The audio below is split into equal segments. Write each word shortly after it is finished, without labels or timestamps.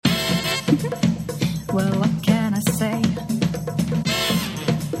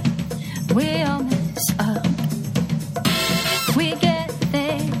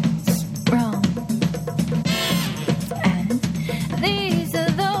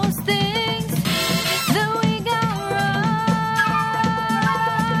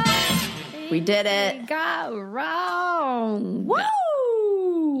did it. We got wrong.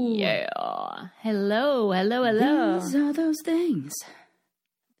 Woo! Yeah. Hello. These are those things.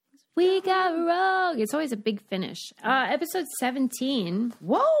 We got wrong. It's always a big finish. Episode 17.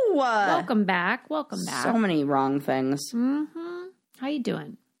 Whoa! Welcome back. So many wrong things. Mm-hmm. How you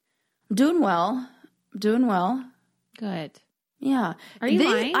doing? Doing well. Good. Yeah. Are you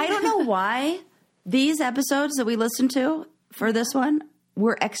lying? I don't know why these episodes that we listened to for this one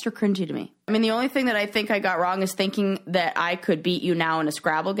were extra cringy to me. I mean, the only thing that I think I got wrong is thinking that I could beat you now in a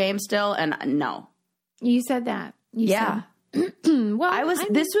Scrabble game still, and no. You said that. Yeah. Well,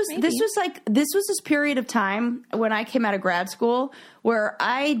 This was this period of time when I came out of grad school where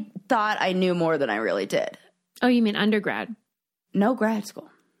I thought I knew more than I really did. Oh, you mean undergrad? No grad school.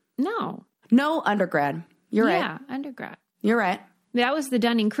 No undergrad. You're right. Yeah, undergrad. You're right. That was the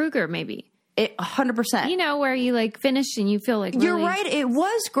Dunning-Kruger, maybe. 100%. You know, where you like finish and you feel like really... You're right. It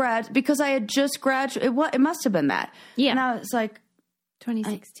was grad because I had just graduated. It must have been that. Yeah. And I was like...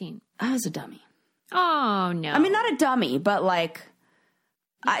 2016. I was a dummy. Oh, no. I mean, not a dummy, but like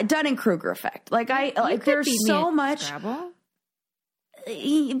Dunning-Kruger effect. There's so much... Scrabble?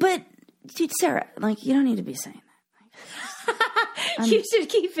 But, dude, Sarah, like, you don't need to be saying that. You should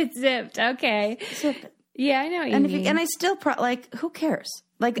keep it zipped. Okay. Zip it. Yeah, I know what you mean. And I still, who cares?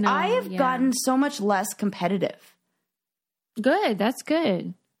 Like, No, I have gotten so much less competitive. Good. That's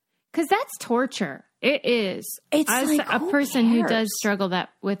good. Because that's torture. It is. It's As like, a who person who cares? does struggle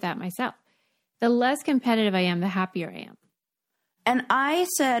with that myself. The less competitive I am, the happier I am. And I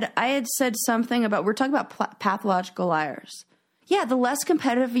had said something about, we're talking about pathological liars. Yeah, the less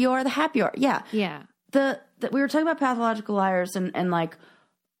competitive you are, the happier you are. Yeah. Yeah. We were talking about pathological liars and like,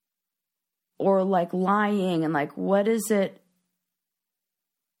 or like lying and like, what is it?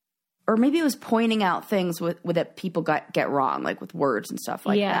 Or maybe it was pointing out things with that people get wrong, like with words and stuff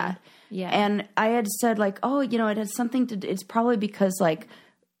like that. Yeah. And I had said like, oh, it has something to, it's probably because like,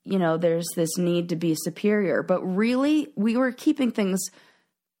 there's this need to be superior, but really we were keeping things.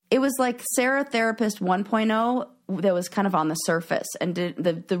 It was like Sarah Therapist 1.0 that was kind of on the surface, and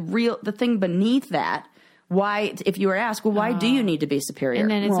the thing beneath that. Why, if you were asked, well, why do you need to be superior? And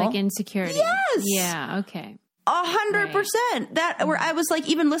then it's like insecurity. Yes. Yeah. Okay. 100%. That where I was like,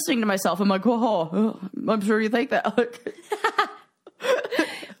 even listening to myself, I'm like, oh, I'm sure you think that.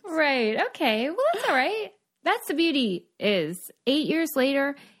 Right. Okay. Well, that's all right. That's the beauty is 8 years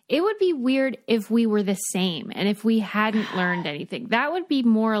later, it would be weird if we were the same and if we hadn't learned anything. That would be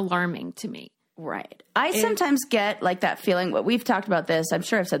more alarming to me. Right. I sometimes get like that feeling. We've talked about this. I'm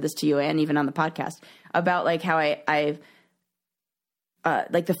sure I've said this to you and even on the podcast about like how I've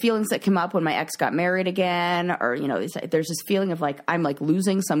like the feelings that come up when my ex got married again, or, there's this feeling of like, I'm like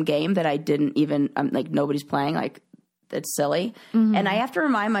losing some game that I didn't even, like nobody's playing. Like it's silly. Mm-hmm. And I have to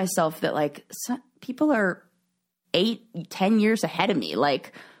remind myself that like people are 8-10 years ahead of me.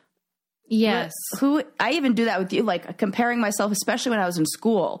 Like, yes. I even do that with you, like comparing myself, especially when I was in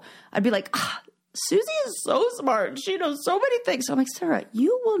school. I'd be like, Susie is so smart. She knows so many things. So I'm like, Sarah,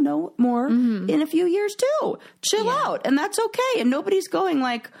 you will know more in a few years too. Chill out. And that's okay. And nobody's going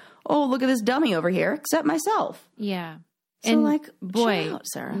like, oh, look at this dummy over here, except myself. Yeah. So and like, boy, chill out,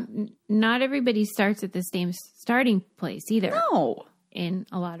 Sarah. Not everybody starts at the same starting place either. No. In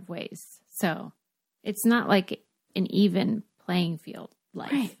a lot of ways. So it's not like an even playing field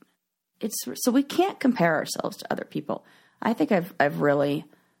life. Right. So we can't compare ourselves to other people. I think I've really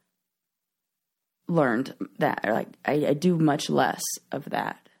learned that, or like I do much less of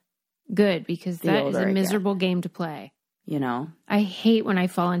that. Good, because that is a miserable game to play. I hate when I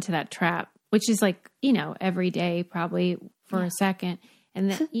fall into that trap, which is like, every day probably for a second.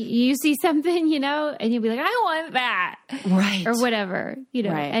 And then you see something, and you'll be like, I want that. Right. Or whatever,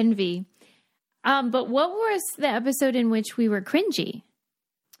 right. Envy. But what was the episode in which we were cringy?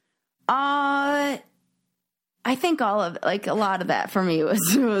 I think all of like a lot of that for me was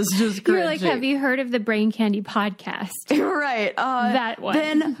just cringy. You're like, have you heard of the Brain Candy podcast? Right. That one.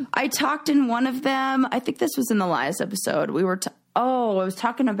 Then I talked in one of them. I think this was in the last episode. We were I was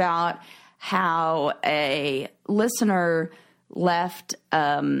talking about how a listener left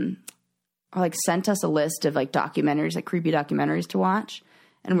or like sent us a list of like documentaries, like creepy documentaries to watch,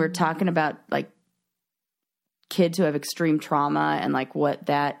 and we were talking about like kids who have extreme trauma and like what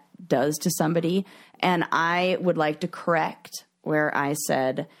that does to somebody. And I would like to correct where I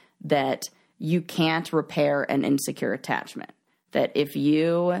said that you can't repair an insecure attachment. That if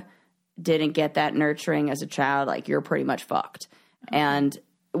you didn't get that nurturing as a child, like you're pretty much fucked. And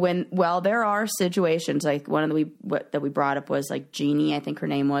there are situations like one of that we brought up was like Jeannie, I think her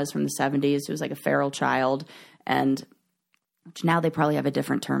name was, from the 70s, who was like a feral child. And which now they probably have a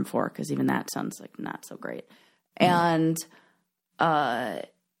different term for, because even that sounds like not so great. And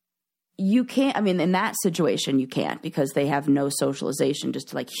you can't, I mean, in that situation, you can't, because they have no socialization,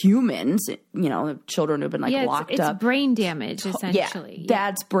 just like humans, you know, children who've been like locked up. It's brain damage, essentially. Yeah,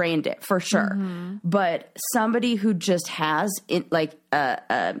 that's brain damage for sure. Mm-hmm. But somebody who just has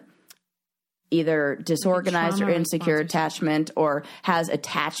either disorganized or insecure attachment or has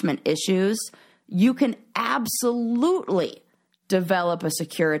attachment issues, you can absolutely develop a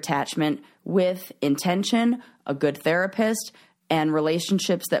secure attachment with intention, a good therapist, and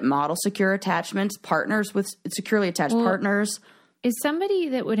relationships that model secure attachments, partners with securely attached partners. Is somebody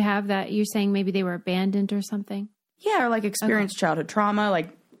that would have that, you're saying maybe they were abandoned or something? Yeah, or like experienced childhood trauma, like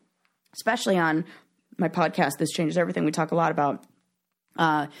especially on my podcast, This Changes Everything, we talk a lot about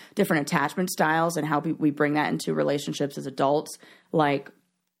different attachment styles and how we bring that into relationships as adults. Like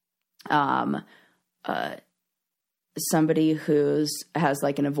somebody has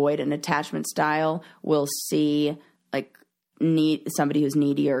like an avoidant attachment style will see like somebody who's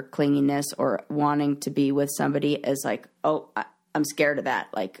needy or clinginess or wanting to be with somebody as like, oh, I'm scared of that.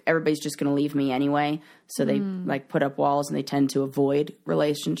 Like everybody's just going to leave me anyway. So they like put up walls and they tend to avoid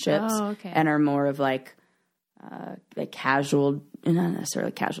relationships and are more of like casual, not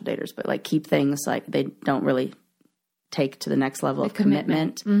necessarily casual daters, but like keep things like they don't really take to the next level of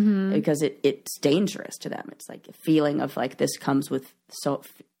commitment because it's dangerous to them. It's like a feeling of like this comes with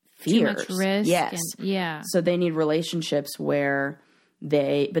fears. Too much risk. Yes. Yeah. So they need relationships where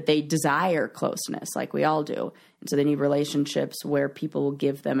they desire closeness like we all do. And so they need relationships where people will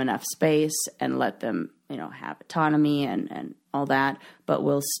give them enough space and let them, you know, have autonomy and all that, but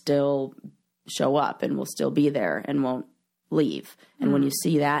will still show up and will still be there and won't leave. And when you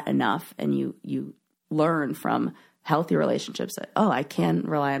see that enough and you learn from healthy relationships that, oh, I can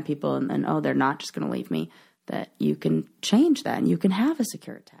rely on people and oh, they're not just going to leave me, that you can change that and you can have a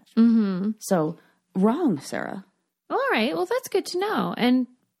secure attachment. Mm-hmm. So wrong, Sarah. All right. Well, that's good to know. And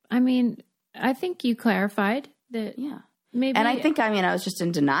I mean, I think you clarified that. Yeah. Maybe. And I think, I was just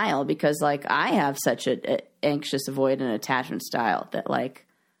in denial because like I have such a anxious avoidant attachment style that like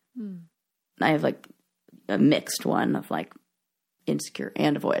I have like a mixed one of like insecure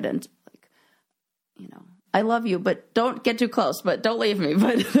and avoidant. Like, you know, I love you, but don't get too close, but don't leave me,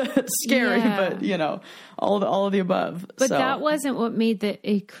 but it's scary, but you know, all of the above. But that wasn't what made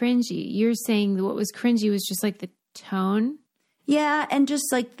it cringy. You're saying that what was cringy was just like the tone. Yeah. And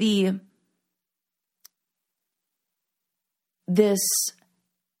just like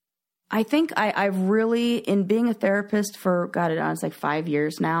I think I've really, in being a therapist for, it's like 5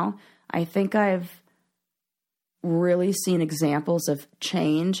 years now, I think I've really seen examples of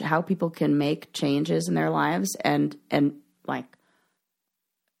change, how people can make changes in their lives and like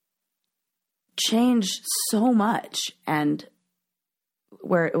change so much. And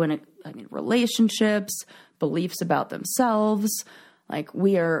relationships, beliefs about themselves, like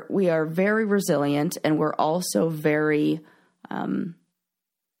we are very resilient and we're also very,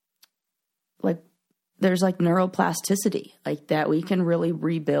 like there's like neuroplasticity like that we can really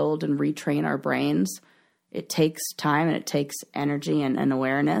rebuild and retrain our brains. It takes time and it takes energy and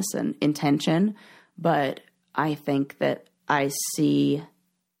awareness and intention. But I think that I see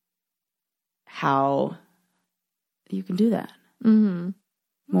how you can do that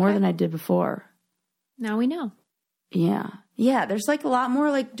more than I did before. Now we know. Yeah. Yeah. There's like a lot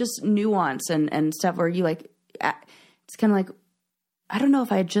more like just nuance and stuff where you like, it's kind of like, I don't know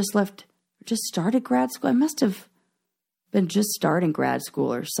if I had just started grad school. I must have been just starting grad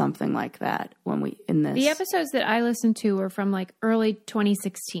school or something like that when the episodes that I listened to were from like early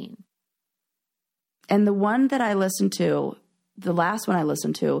 2016. And the one that I listened to, the last one I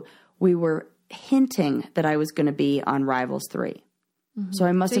listened to, we were hinting that I was going to be on Rivals 3. Mm-hmm. So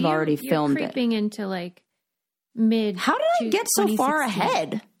I must have already filmed it. You're creeping into like mid. How did I get so far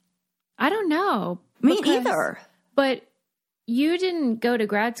ahead? I don't know. Me either. But you didn't go to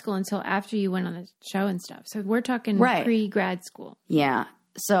grad school until after you went on the show and stuff. So we're talking pre-grad school. Yeah.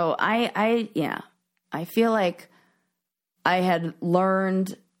 So I feel like I had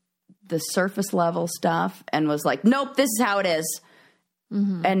learned the surface level stuff and was like, nope, this is how it is.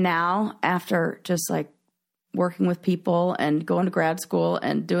 Mm-hmm. And now after just like working with people and going to grad school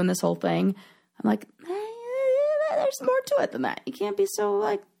and doing this whole thing, I'm like, there's more to it than that. You can't be so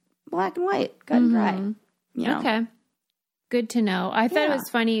like black and white, cut and dry. You know? Okay. Good to know. I thought it was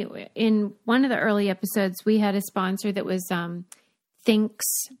funny. In one of the early episodes, we had a sponsor that was Thinks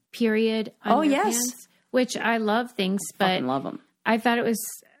period. Oh, yes. Which I love Thinks, but I love them. I thought it was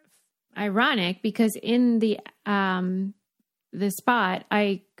ironic because in the spot,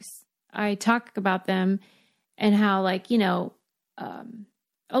 I talk about them and how like,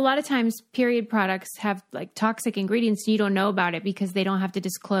 a lot of times period products have like toxic ingredients and you don't know about it because they don't have to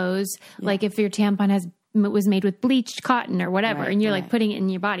disclose. Yeah. Like if your tampon was made with bleached cotton or whatever, and you're like putting it in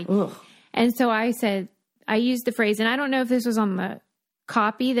your body. Ugh. And so I used the phrase, and I don't know if this was on the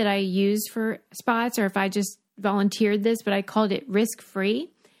copy that I used for spots or if I just volunteered this, but I called it risk-free.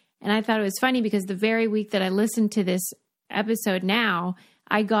 And I thought it was funny because the very week that I listened to this episode now,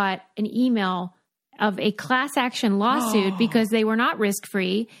 I got an email of a class action lawsuit because they were not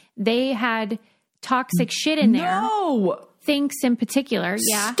risk-free. They had toxic shit in there. No! Thinks in particular.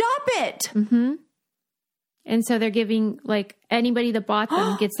 Yeah. Stop it! Mm-hmm. And so they're giving, like, anybody that bought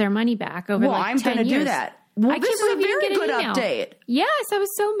them gets their money back over like 10 years. Well, I'm going to do that. Well, this is a very good update. Yes, I was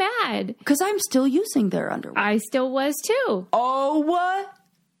so mad. Because I'm still using their underwear. I still was too. Oh, what?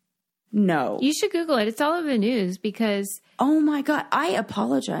 No. You should Google it. It's all over the news because... Oh my God. I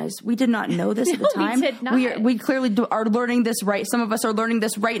apologize. We did not know this at the time. We did not. We clearly are learning this right. Some of us are learning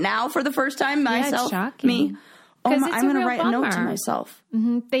this right now for the first time. Myself, it's shocking. Me. Oh my, I'm going to write a note to myself.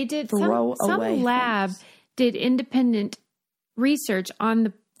 Mm-hmm. They did some lab did independent research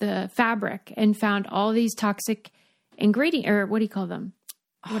on the fabric and found all these toxic ingredient, or what do you call them?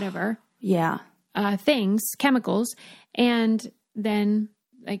 Whatever. Yeah. Things, chemicals. And then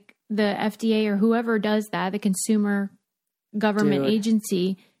like the FDA or whoever does that, the consumer government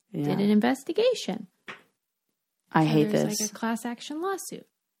agency did an investigation. I hate this. Like a class action lawsuit.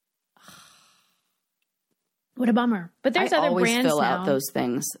 What a bummer. But there's other brands now. I always fill out those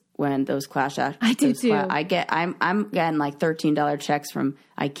things when those clash actions. I do too. I'm getting like $13 checks from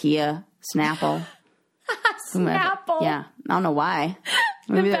IKEA, Snapple. Snapple. Yeah. I don't know why.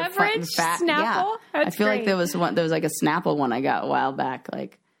 Maybe the beverage Snapple? Yeah. I feel like there was like a Snapple one I got a while back.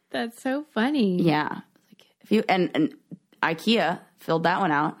 Like that's so funny. Yeah. If you and IKEA filled that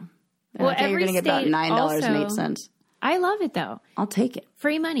one out. Well, you're going to get about $9.08. I love it though. I'll take it.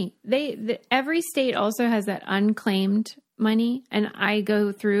 Free money. Every state also has that unclaimed money, and I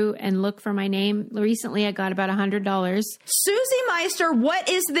go through and look for my name. Recently, I got about $100. Susie Meister, what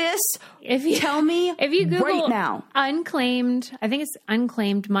is this? Tell me if you Google right now. Unclaimed, I think it's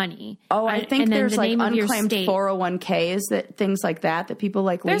unclaimed money. Oh, I think there's like unclaimed 401ks, things like that people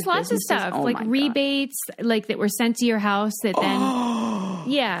like. There's lots of stuff like rebates, like that were sent to your house that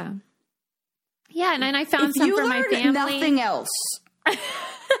then, yeah. Yeah, and then I found some for my family. Nothing else.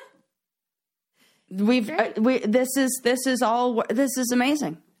 This is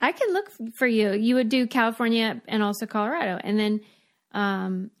amazing. I can look for you. You would do California and also Colorado, and then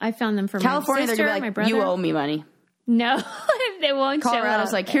I found them for California. My sister, they're gonna be like, my brother. You owe me money. No, they won't.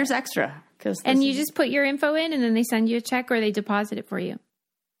 Colorado's like, here's extra. And you just put your info in, and then they send you a check or they deposit it for you.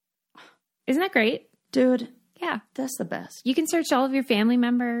 Isn't that great, dude? Yeah. That's the best. You can search all of your family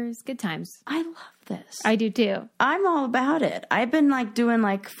members. Good times. I love this. I do too. I'm all about it. I've been like doing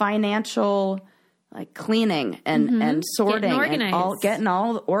like financial like cleaning and sorting and getting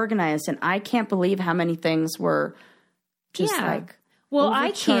all organized. And I can't believe how many things were just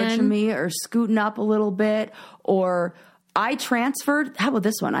overcharging me or scooting up a little bit. Or I transferred. How about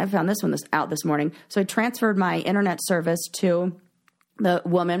this one? I found this one out this morning. So I transferred my internet service to the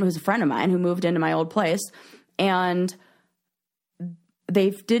woman who's a friend of mine who moved into my old place. And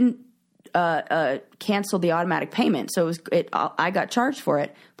they didn't cancel the automatic payment, so I got charged for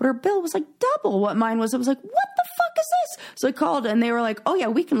it. But her bill was like double what mine was. I was like, "What the fuck is this?" So I called, and they were like, "Oh yeah,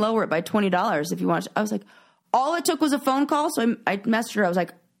 we can lower it by $20 if you want." I was like, "All it took was a phone call." So I messaged her. I was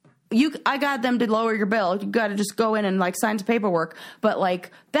like, I got them to lower your bill. You got to just go in and like sign some paperwork." But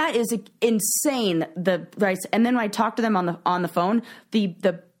like that is insane. The price. And then when I talked to them on the phone,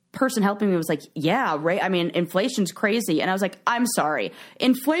 the person helping me was like, yeah, right. I mean, inflation's crazy. And I was like, I'm sorry.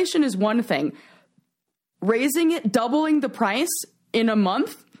 Inflation is one thing. Raising it, doubling the price in a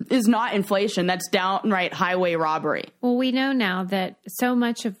month is not inflation. That's downright highway robbery. Well, we know now that so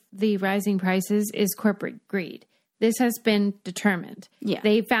much of the rising prices is corporate greed. This has been determined. Yeah.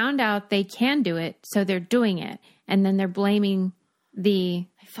 They found out they can do it, so they're doing it. And then they're blaming I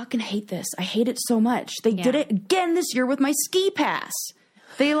fucking hate this. I hate it so much. They did it again this year with my ski pass.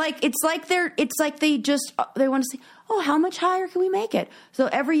 They they want to say, oh, how much higher can we make it? So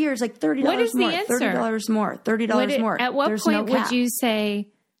every year it's like $30 what is more, the answer? $30 more, $30 more. At what point would you say,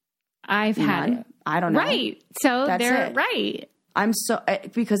 I've had it? I don't know. Right. So they're right. I'm so,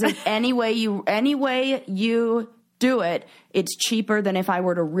 because any way you do it, it's cheaper than if I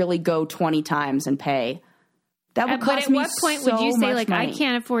were to really go 20 times and pay. That would cost me so much money. But at what point would you say, like, I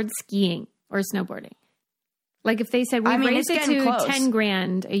can't afford skiing or snowboarding? Like if they said we raised it to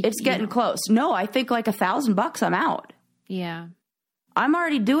 $10,000, it's getting close. No, I think like $1,000 I'm out. Yeah, I'm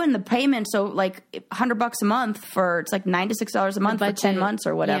already doing the payment. So like $100 a month it's like $96 a month for 10 months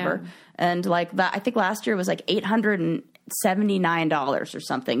or whatever. Yeah. And like that, I think last year it was like $879 or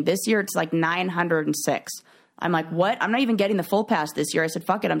something. This year it's like $906. I'm like, what? I'm not even getting the full pass this year. I said,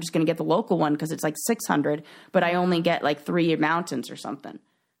 fuck it. I'm just going to get the local one because it's like $600, but I only get like 3 mountains or something.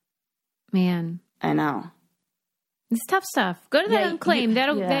 Man. I know. It's tough stuff. Go to that and claim.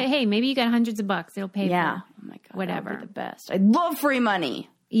 Hey, maybe you got hundreds of bucks. It'll pay for oh my God, whatever. The best. I love free money.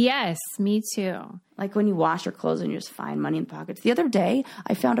 Yes, me too. Like when you wash your clothes and you just find money in pockets. The other day,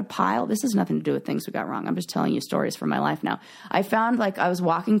 I found a pile. This has nothing to do with things we got wrong. I'm just telling you stories from my life now. I found like I was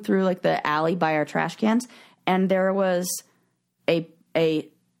walking through like the alley by our trash cans, and there was a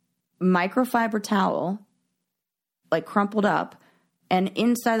microfiber towel, like crumpled up, and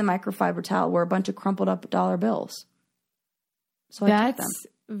inside the microfiber towel were a bunch of crumpled up dollar bills. So that's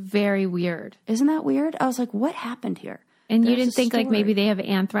very weird. Isn't that weird? I was like, what happened here? And you didn't think like maybe they have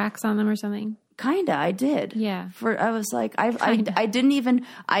anthrax on them or something? Kinda, I did. Yeah. I was like, I didn't even,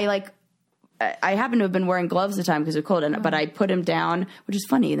 I happened to have been wearing gloves at the time because it was cold, but I put him down, which is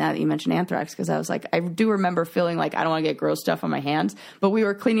funny now that you mentioned anthrax, because I was like, I do remember feeling like I don't want to get gross stuff on my hands, but we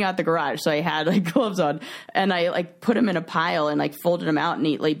were cleaning out the garage, so I had like gloves on, and I like put him in a pile and like folded him out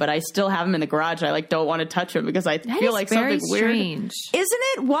neatly, but I still have him in the garage. I like don't want to touch him because I feel like something strange. Weird. Isn't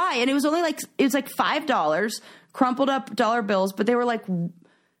it? Why? And it was only like, it was like $5, crumpled up dollar bills, but they were like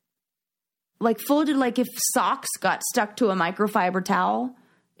folded like if socks got stuck to a microfiber towel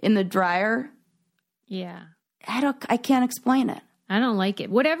in the dryer. Yeah. I can't explain it. I don't like it.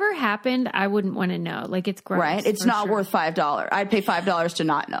 Whatever happened, I wouldn't want to know. Like, it's gross. Right? It's not worth $5. I'd pay $5 to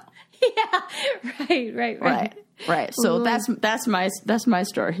not know. Yeah. Right. So that's my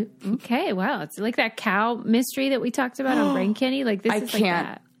story. Okay. Wow. It's like that cow mystery that we talked about on Brain Candy. Like this is like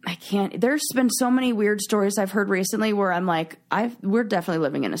that. I can't. There's been so many weird stories I've heard recently where I'm like, we're definitely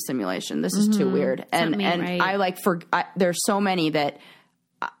living in a simulation. This is too weird. And right. I like there's so many that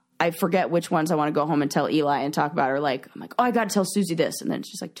I forget which ones I want to go home and tell Eli and talk about. Or like, I'm like, oh, I got to tell Susie this, and then it's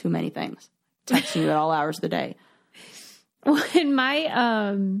just like too many things. Texting you at all hours of the day. Well, in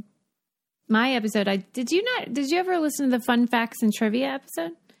my my episode, did you ever listen to the fun facts and trivia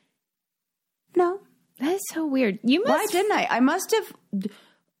episode? No, that is so weird. Why didn't I? I must have.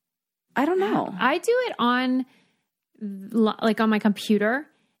 I don't know. I do it on my computer,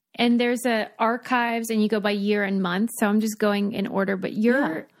 and there's archives, and you go by year and month. So I'm just going in order, but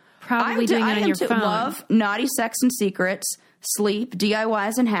you're probably doing it on your phone. Love, naughty, sex and secrets, sleep,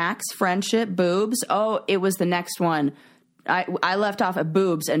 DIYs and hacks, friendship, boobs. Oh, it was the next one. I left off at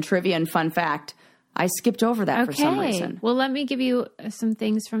boobs and trivia and fun fact. I skipped over that for some reason. Well, let me give you some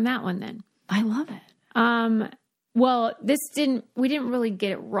things from that one then. I love it. Well, we didn't really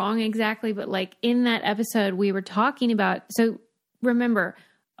get it wrong exactly, but like in that episode we were talking about, so remember,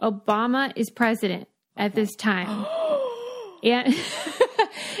 Obama is president at this time. Yeah.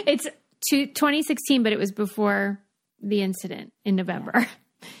 It's 2016, but it was before the incident in November.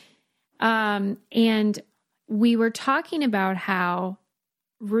 And we were talking about how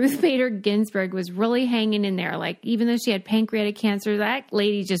Ruth Bader Ginsburg was really hanging in there. Like, even though she had pancreatic cancer, that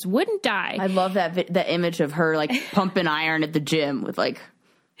lady just wouldn't die. I love the image of her like pumping iron at the gym with like.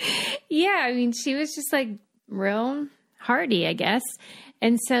 Yeah, I mean, she was just like real hardy, I guess.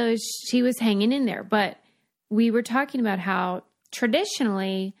 And so she was hanging in there. But we were talking about how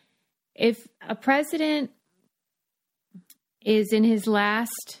traditionally, if a president is in his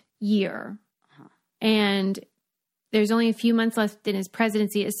last year and there's only a few months left in his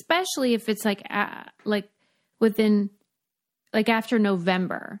presidency, especially if it's like within, like after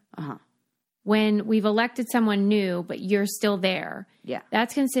November, when we've elected someone new, but you're still there. Yeah.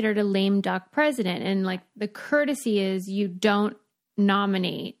 That's considered a lame duck president. And like the courtesy is you don't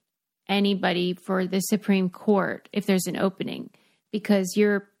nominate anybody for the Supreme Court if there's an opening, because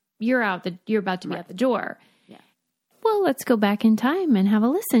you're about to be out the door. Yeah. Well, let's go back in time and have a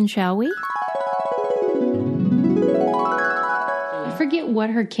listen, shall we? I forget what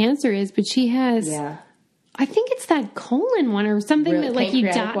her cancer is, but she has, I think it's that colon one or something that like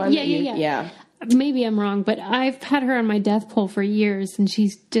you die. Yeah. Maybe I'm wrong, but I've had her on my death poll for years and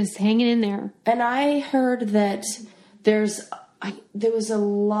she's just hanging in there. And I heard that there was a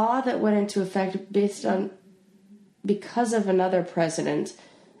law that went into effect because of another president,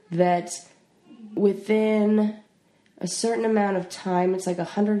 that within a certain amount of time, it's like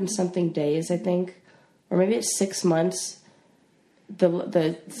 100 and something days, I think, or maybe it's 6 months,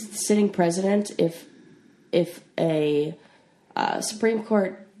 the sitting president, if a Supreme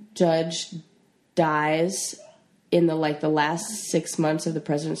Court judge dies in the last 6 months of the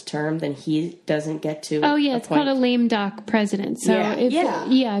president's term, then he doesn't get to. Oh yeah, it's called a lame duck president. So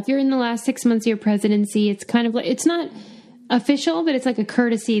if you're in the last 6 months of your presidency, it's kind of like, it's not official, but it's like a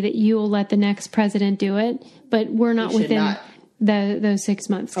courtesy that you will let the next president do it. But we're not within those 6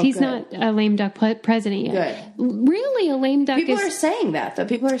 months. He's not a lame duck president yet. Good. Really, a lame duck. People are saying that, though.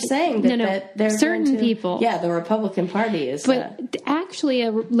 People are saying that, that they're certain people. Yeah, the Republican Party is. But actually,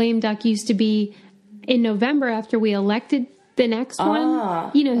 a lame duck used to be in November after we elected the next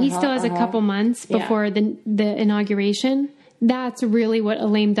one. You know, he still has a couple months before the inauguration. That's really what a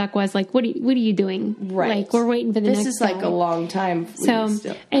lame duck was. Like, what are you doing? Right. Like, we're waiting for the next This is like a long time.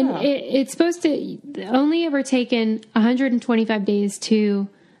 It's supposed to only ever taken 125 days to,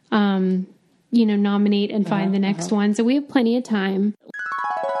 nominate and find the next one. So we have plenty of time.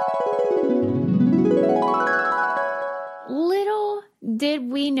 Little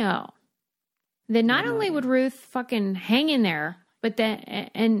did we know that not only would Ruth fucking hang in there, but that,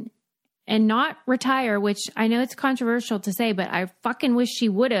 and not retire, which I know it's controversial to say, but I fucking wish she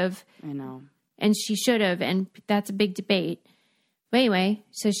would have. I know. And she should have, and that's a big debate. But anyway,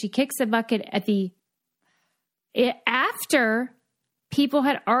 so she kicks the bucket after people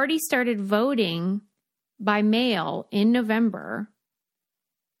had already started voting by mail in November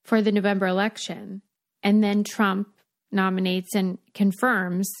for the November election, and then Trump nominates and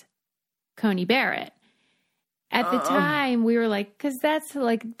confirms Coney Barrett. At the time, we were like, because that's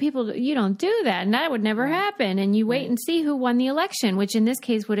like people, you don't do that. And that would never happen. And you wait and see who won the election, which in this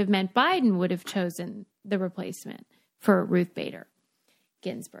case would have meant Biden would have chosen the replacement for Ruth Bader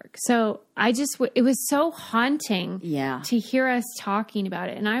Ginsburg. So it was so haunting to hear us talking about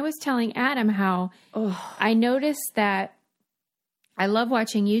it. And I was telling Adam how I noticed that I love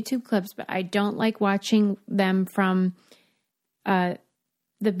watching YouTube clips, but I don't like watching them from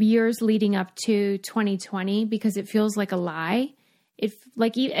the years leading up to 2020 because it feels like a lie.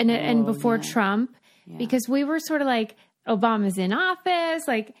 And before Trump, because we were sort of like, Obama's in office,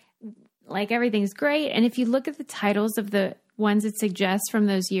 like everything's great. And if you look at the titles of the ones it suggests from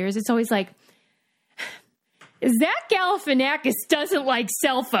those years, it's always like, Zach Galifianakis doesn't like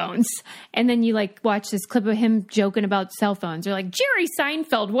cell phones. And then you watch this clip of him joking about cell phones. Or Jerry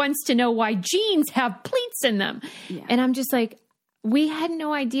Seinfeld wants to know why jeans have pleats in them. Yeah. And I'm just like, we had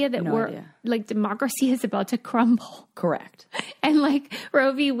no idea that democracy is about to crumble. Correct. And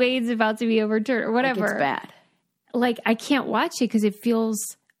Roe v. Wade's about to be overturned or whatever. It's bad. I can't watch it because it feels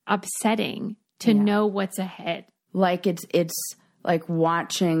upsetting to know what's ahead. It's like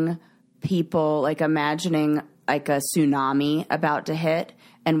watching people, imagining a tsunami about to hit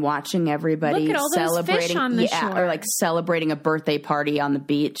and watching everybody Look at all celebrating those fish on the shore. Or celebrating a birthday party on the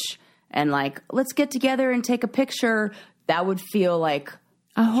beach and let's get together and take a picture. That would feel like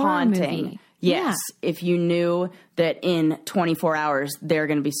a haunting. Movie. Yes. Yeah. If you knew that in 24 hours they're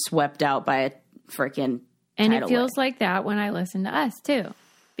going to be swept out by a freaking And it feels like that when I listen to us too.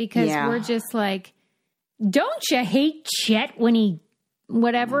 Because we're just like, don't you hate Chet when he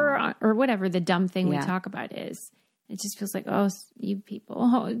whatever or whatever the dumb thing we talk about is. It just feels like, you people,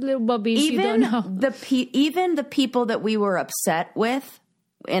 little bubbies, you don't know. Even the people that we were upset with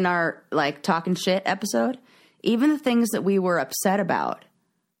in our talking shit episode, even the things that we were upset about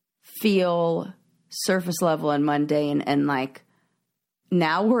feel surface level and mundane and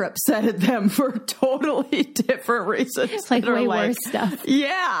now we're upset at them for totally different reasons. It's way worse stuff.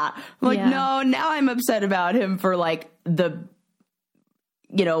 Yeah. No, now I'm upset about him for the,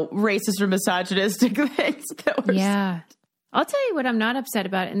 racist or misogynistic things that were said. I'll tell you what I'm not upset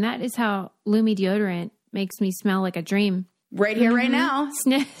about, and that is how Lumi deodorant makes me smell like a dream. Right here, right now.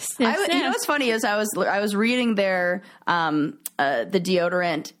 Sniff, sniff, sniff. You know what's funny is I was reading their the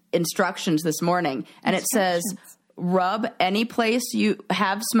deodorant instructions this morning, and it says rub any place you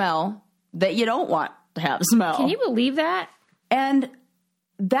have smell that you don't want to have smell. Can you believe that? And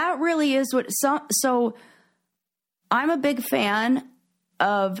that really is what. So I'm a big fan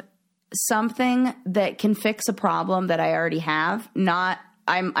of something that can fix a problem that I already have.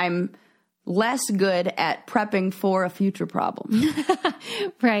 I'm less good at prepping for a future problem.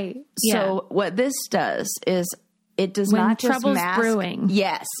 Right. So what this does is it does not just mask. Brewing.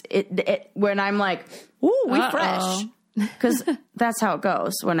 Yes. It when I'm like, ooh, we fresh. Because that's how it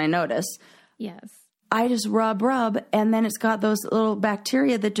goes when I notice. Yes. I just rub, and then it's got those little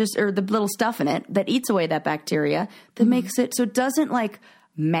bacteria that or the little stuff in it that eats away that bacteria that makes it so it doesn't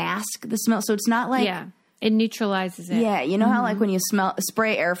mask the smell. So it's not it neutralizes it. Yeah, you know how when you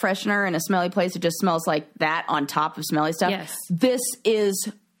spray air freshener in a smelly place, it just smells like that on top of smelly stuff? Yes. This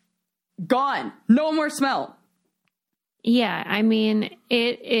is gone. No more smell. Yeah, I mean,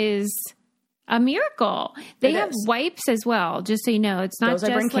 it is a miracle. They have wipes as well, just so you know. It's not those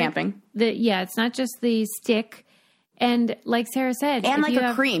just I bring like camping. It's not just the stick. And like Sarah said, and like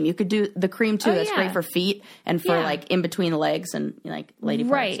a cream, you could do the cream too. That's great for feet and for like in between the legs and like lady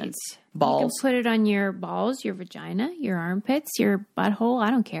parts and balls. You can put it on your balls, your vagina, your armpits, your butthole. I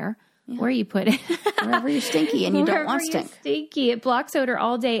don't care where you put it. Wherever you're stinky and you don't want stink. Stinky. It blocks odor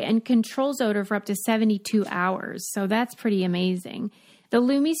all day and controls odor for up to 72 hours. So that's pretty amazing. The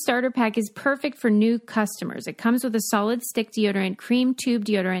Lumi Starter Pack is perfect for new customers. It comes with a solid stick deodorant, cream tube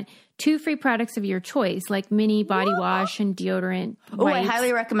deodorant, 2 free products of your choice, like mini body wash and deodorant wipes. Oh, I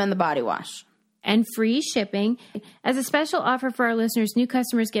highly recommend the body wash. And free shipping. As a special offer for our listeners, new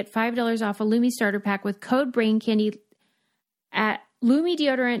customers get $5 off a Lumi Starter Pack with code BRAINCANDY at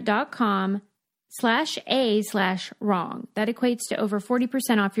LumiDeodorant.com/a/wrong. That equates to over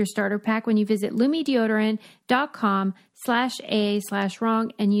 40% off your starter pack when you visit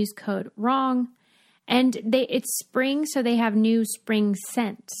LumiDeodorant.com/a/wrong and use code WRONG. And it's spring, so they have new spring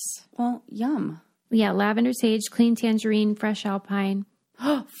scents. Well, yum. Yeah, lavender sage, clean tangerine, fresh alpine.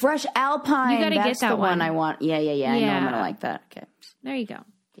 Fresh alpine. You got to get that one I want. Yeah. I know I'm going to like that. Okay. There you go.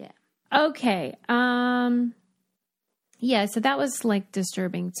 Yeah. Okay. Yeah, so that was like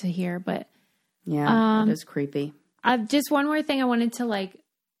disturbing to hear, but yeah, it is creepy. Just one more thing I wanted to like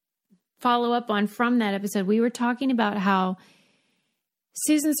follow up on from that episode. We were talking about how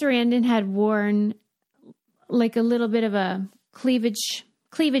Susan Sarandon had worn like a little bit of a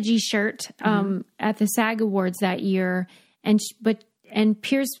cleavagey shirt at the SAG Awards that year, and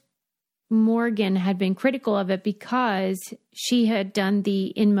Piers Morgan had been critical of it because she had done the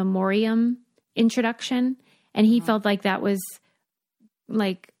in memoriam introduction, and he felt like that was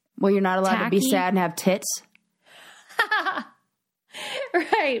like, well, you're not allowed tacky. to be sad and have tits.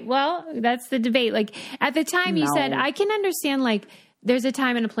 Right. Well, that's the debate. Like at the time, he said, I can understand like there's a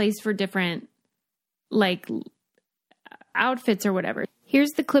time and a place for different like outfits or whatever.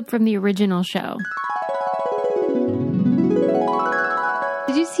 Here's the clip from the original show.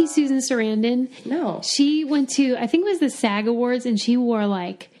 Did you see Susan Sarandon? No. She went to, I think it was the SAG Awards, and she wore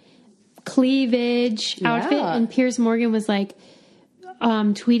like cleavage outfit, and Piers Morgan was like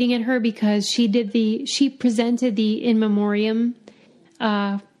tweeting at her because she presented the in memoriam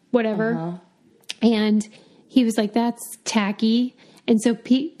whatever, and he was like, that's tacky. And so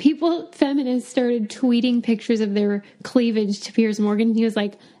feminists started tweeting pictures of their cleavage to Piers Morgan. And he was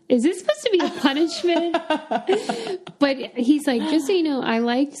like, is this supposed to be a punishment? But he's like, just so you know, I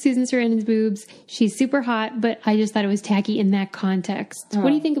like Susan Sarandon's boobs. She's super hot, but I just thought it was tacky in that context. What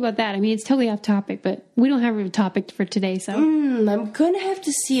do you think about that? I mean, it's totally off topic, but we don't have a topic for today, so. I'm going to have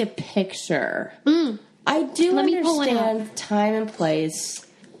to see a picture. I do understand time and place.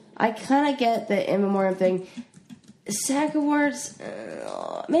 I kind of get the in memoriam thing. SAG Awards,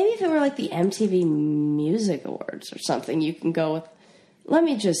 maybe if it were like the MTV Music Awards or something, you can go with. Let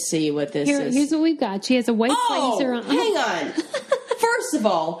me just see what this is. Here's what we've got. She has a white blazer on. Hang on. First of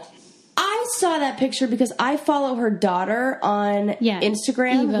all, I saw that picture because I follow her daughter on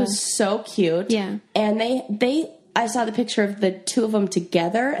Instagram, Eva. who's so cute. Yeah. And I saw the picture of the two of them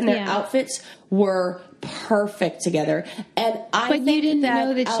together, and their outfits were perfect together. And but you didn't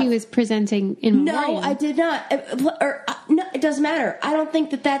know that she was presenting in memoriam. No, I did not. No, it doesn't matter. I don't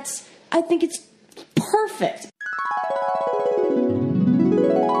think that's. I think it's perfect.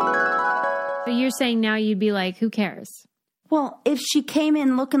 So you're saying now you'd be like, who cares? Well, if she came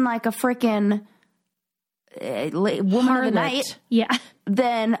in looking like a frickin' woman of the night,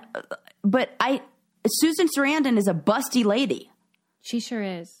 then. But Susan Sarandon is a busty lady. She sure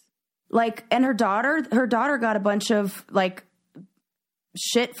is. Like, and her daughter got a bunch of like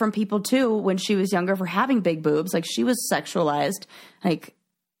shit from people too when she was younger for having big boobs. Like, she was sexualized. Like,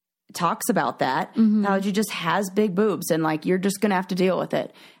 talks about that. How she just has big boobs, and like, you're just gonna have to deal with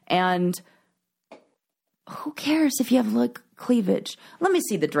it. And who cares if you have like cleavage? Let me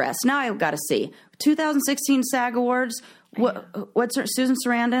see the dress. Now I've got to see 2016 SAG Awards. What's her, Susan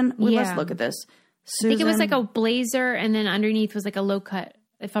Sarandon? Let's look at this. I think it was like a blazer, and then underneath was like a low cut,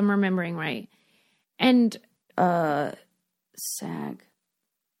 if I'm remembering right. And SAG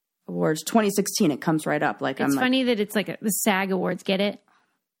Awards 2016. It comes right up. Like, it's funny that it's like the SAG Awards. Get it?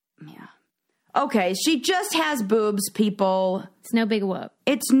 Yeah. Okay, she just has boobs, people. It's no big whoop.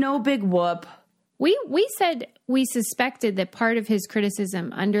 It's no big whoop. We said we suspected that part of his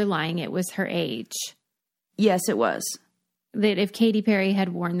criticism underlying it was her age. Yes, it was. That if Katy Perry had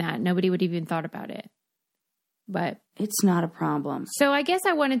worn that, nobody would have even thought about it. But it's not a problem. So I guess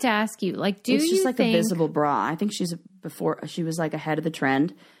I wanted to ask you, like, it's just like a visible bra. I think she was like ahead of the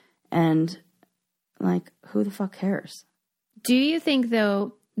trend, and like, who the fuck cares? Do you think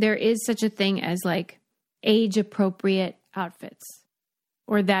though there is such a thing as like age appropriate outfits,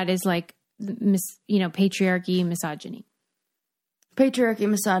 or that is like, patriarchy, misogyny. Patriarchy,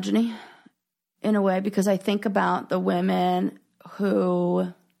 misogyny, in a way, because I think about the women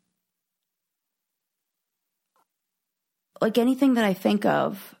who, like anything that I think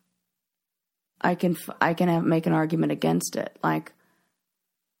of, I can make an argument against it. Like,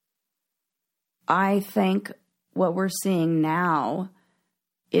 I think what we're seeing now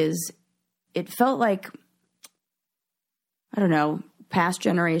is, it felt like, I don't know, past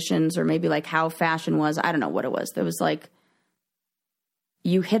generations, or maybe like how fashion was. I don't know what it was. There was like,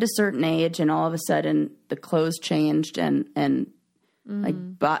 you hit a certain age and all of a sudden the clothes changed and like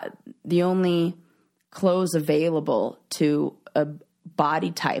the only clothes available to a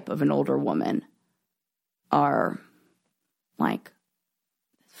body type of an older woman are like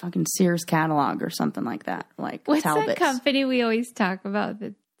fucking Sears catalog or something like that. Like, what's Talbots. That company we always talk about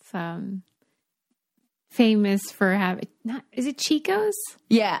that's famous for having, is it Chico's?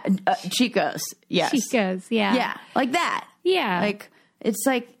 Yeah, Chico's. Yes. Chico's, yeah. Yeah, like that. Yeah. Like, it's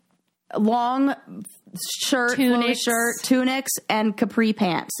like long shirt, flowy shirt, tunics, and capri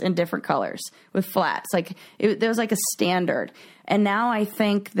pants in different colors with flats. Like, there was like a standard. And now I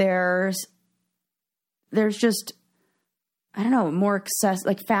think there's just, I don't know, more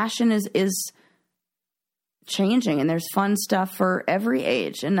like fashion is changing, and there's fun stuff for every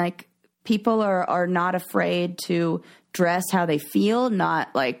age. And like, people are not afraid to dress how they feel,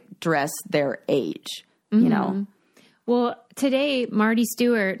 not like dress their age, you know? Well, today,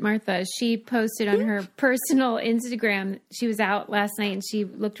 Martha, she posted on her personal Instagram. She was out last night and she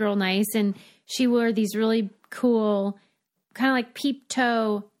looked real nice, and she wore these really cool, kind of like peep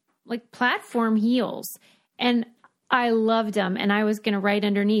toe, like platform heels. And I loved them. And I was going to write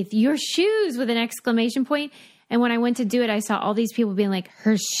underneath, your shoes, with an exclamation point. And when I went to do it, I saw all these people being like,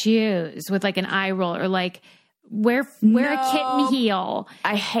 her shoes, with like an eye roll, or like, wear a kitten heel.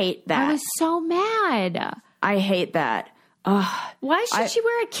 I hate that. I was so mad. I hate that. Why should she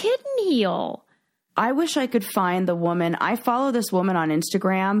wear a kitten heel? I wish I could find the woman. I follow this woman on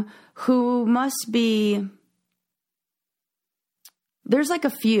Instagram who must be, there's a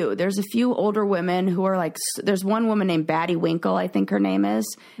few older women who are like, there's one woman named Batty Winkle, I think her name is.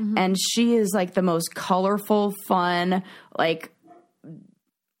 Mm-hmm. And she is like the most colorful, fun, like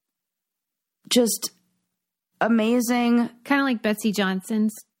just amazing. Kind of like Betsy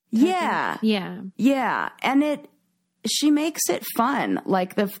Johnson's. Yeah. Yeah. Yeah. And she makes it fun.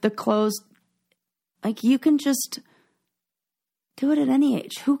 Like the clothes, like you can just do it at any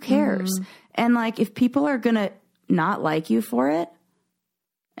age. Who cares? Mm-hmm. And like, if people are going to not like you for it,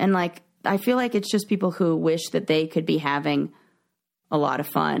 and like, I feel like it's just people who wish that they could be having a lot of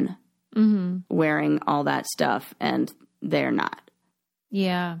fun wearing all that stuff, and they're not.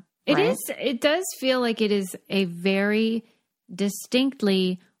 Yeah. It does feel like it is a very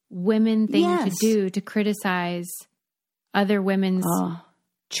distinctly women thing to do, to criticize other women's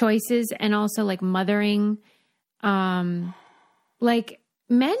choices, and also like mothering. Like,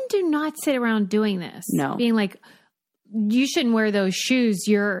 men do not sit around doing this. No. Being like, you shouldn't wear those shoes,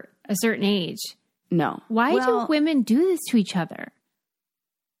 you're a certain age. No. Why do women do this to each other?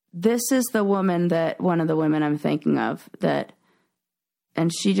 This is one of the women I'm thinking of,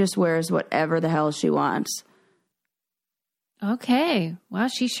 and she just wears whatever the hell she wants. Okay. Wow,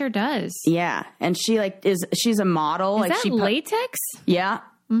 she sure does. Yeah. And she's a model. Is that latex? Yeah.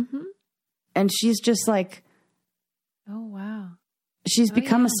 Mm-hmm. And she's just like, oh, wow. She's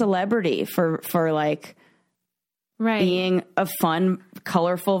become a celebrity for like, right, being a fun,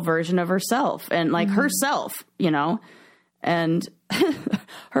 colorful version of herself, and like herself, you know. And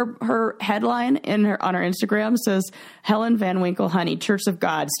her headline on her Instagram says, Helen Van Winkle, honey, Church of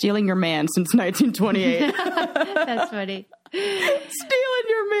God, stealing your man since 1928. That's funny. Stealing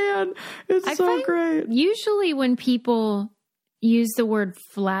your man. It's so great. Usually when people use the word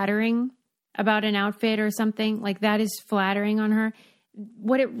flattering about an outfit or something, like that is flattering on her,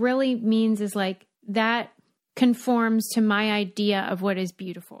 what it really means is like, that conforms to my idea of what is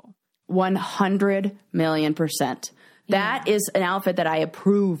beautiful. 100 million %. That is an outfit that I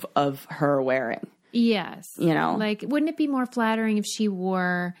approve of her wearing. Yes. You know? Like, wouldn't it be more flattering if she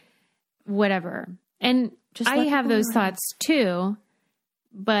wore whatever? And I have those thoughts too,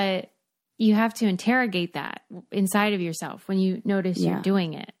 but you have to interrogate that inside of yourself when you notice you're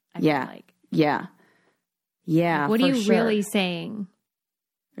doing it. I feel like. Yeah. Yeah. What are you really saying?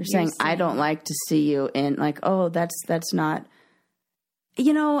 They're saying, I don't like to see you in, like, oh, that's not,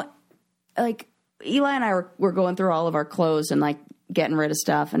 you know, like Eli and I were going through all of our clothes and like getting rid of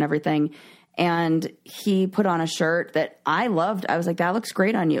stuff and everything. And he put on a shirt that I loved. I was like, that looks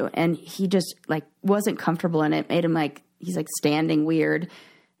great on you. And he just like wasn't comfortable in it. Made him like, he's like standing weird.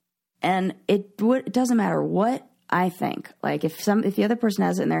 And it doesn't matter what I think. Like if the other person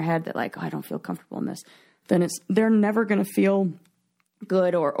has it in their head that like, oh, I don't feel comfortable in this, then they're never going to feel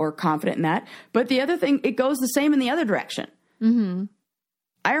good or confident in that. But the other thing, it goes the same in the other direction. Mm-hmm.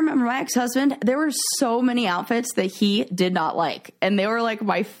 I remember my ex-husband, there were so many outfits that he did not like. And they were like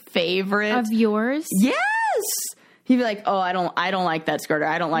my favorite. Of yours? Yes. He'd be like, oh, I don't like that skirt. Or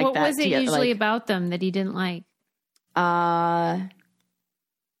I don't like what that. What was it usually about them that he didn't like? I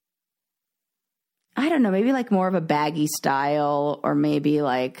don't know. Maybe like more of a baggy style or maybe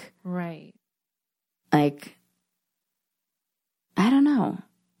like. Right. Like, I don't know.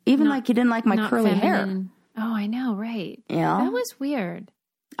 Even like he didn't like my curly feminine hair. Oh, I know. Right. Yeah. That was weird.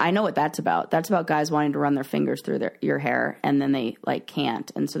 I know what that's about. That's about guys wanting to run their fingers through your hair, and then they like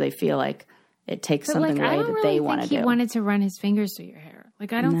can't, and so they feel like it takes something away that they want to do. He wanted to run his fingers through your hair.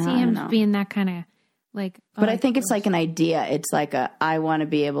 Like I don't see him being that kind of like. But I think it's like an idea. It's like I want to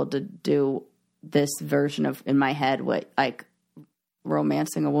be able to do this version of in my head what like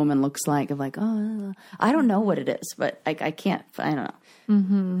romancing a woman looks like. Of like, oh, I don't know what it is, but I can't. I don't know.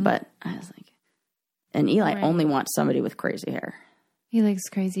 Mm-hmm. But I was like, and Eli only wants somebody with crazy hair. He likes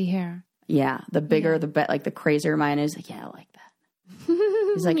crazy hair. Yeah. The bigger, the better. Like the crazier mine is. Like, yeah, I like that.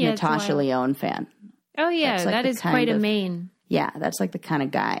 He's like Natasha Lyonne fan. Oh, yeah. Like that is quite a main. Yeah. That's like the kind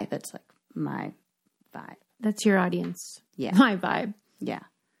of guy that's like my vibe. That's your audience. Yeah. My vibe. Yeah.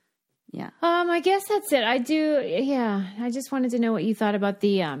 Yeah. I guess that's it. I just wanted to know what you thought about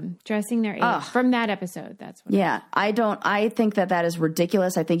the dressing their age from that episode. That's what. Yeah. I think that is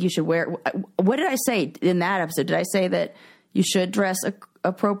ridiculous. I think you should wear. What did I say in that episode? Did I say that you should dress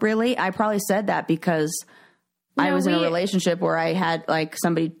appropriately? I probably said that because I was in a relationship where I had like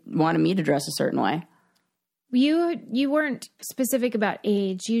somebody wanted me to dress a certain way. You weren't specific about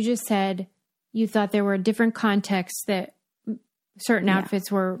age. You just said you thought there were different contexts that certain outfits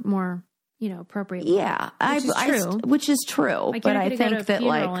were more, appropriate. Yeah, which is true. Like but I think that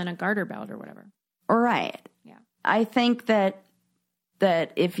like in a garter belt or whatever. Right. Yeah. I think that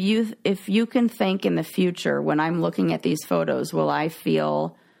if you can think in the future when I'm looking at these photos, will I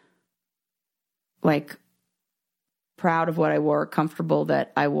feel like proud of what I wore, comfortable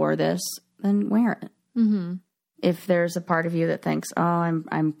that I wore this, then wear it. Mm-hmm. If there's a part of you that thinks, oh,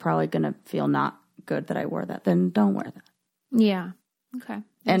 I'm probably going to feel not good that I wore that, then don't wear that. Yeah. Okay.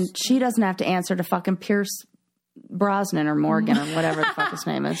 And she doesn't have to answer to fucking Pierce Brosnan or Morgan or whatever the fuck his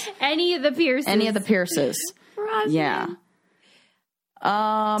name is. Any of the Pierces. Brosnan. Yeah.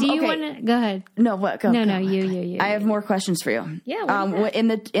 Do you want to go ahead? No, what? Go. No, you. I have more questions for you. Yeah. In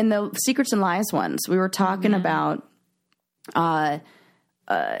the Secrets and Lies ones, we were talking about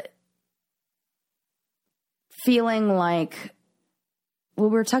feeling like, we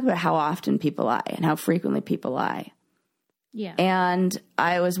were talking about how often people lie and how frequently people lie. Yeah. And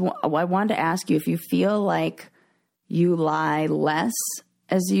I wanted to ask you if you feel like you lie less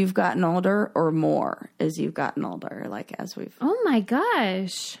as you've gotten older or more as you've gotten older, like as we've... Oh my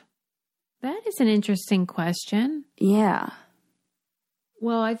gosh. That is an interesting question. Yeah.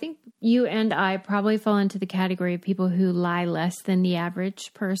 Well, I think you and I probably fall into the category of people who lie less than the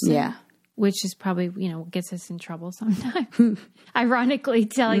average person. Yeah. Which is probably, gets us in trouble sometimes. Ironically,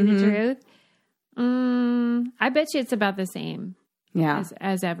 telling the truth. I bet you it's about the same. Yeah.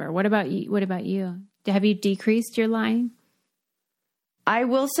 As ever. What about you? Have you decreased your lying? I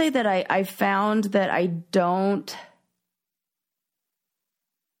will say that I found that I don't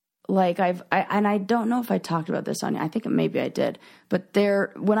like and I don't know if I talked about this I think maybe I did, but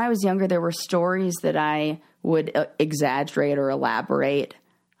when I was younger, there were stories that I would exaggerate or elaborate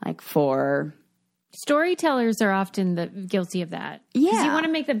like for. Storytellers are often guilty of that. Yeah. Because you want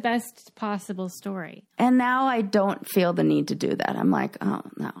to make the best possible story. And now I don't feel the need to do that. I'm like, oh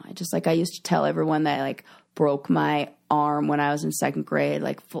no. I used to tell everyone that I like broke my arm when I was in second grade,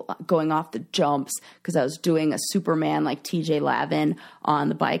 like going off the jumps because I was doing a Superman like TJ Lavin on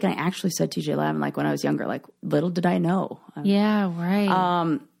the bike. And I actually said TJ Lavin like when I was younger, like little did I know. Yeah,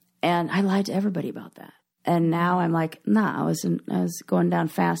 right. And I lied to everybody about that. And now I'm like, nah, I was going down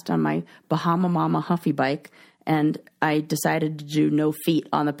fast on my Bahama Mama Huffy bike, and I decided to do no feet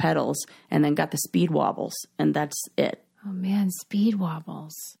on the pedals, and then got the speed wobbles, and that's it. Oh man, speed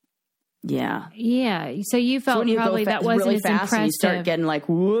wobbles. Yeah. Yeah. So you felt probably that wasn't really as fast impressive. And you start getting like,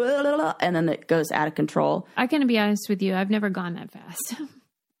 and then it goes out of control. I can be honest with you, I've never gone that fast.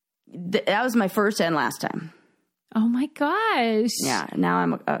 That was my first and last time. Oh my gosh. Yeah. Now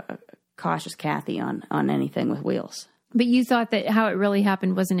I'm a cautious Kathy on anything with wheels. But you thought that how it really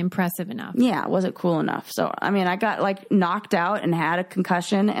happened wasn't impressive enough. Yeah, it wasn't cool enough. So, I mean, I got like knocked out and had a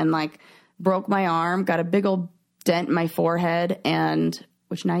concussion and like broke my arm, got a big old dent in my forehead, and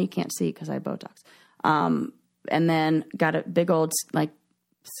which now you can't see because I have Botox. And then got a big old like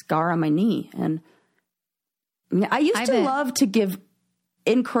scar on my knee. And I used to love to give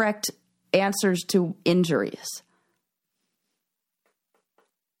incorrect answers to injuries.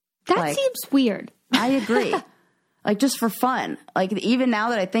 That seems weird. I agree. Like just for fun. Like even now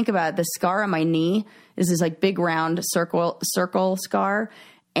that I think about it, the scar on my knee is this like big round circle scar.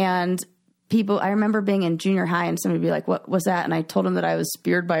 And people, I remember being in junior high and somebody would be like, what was that? And I told them that I was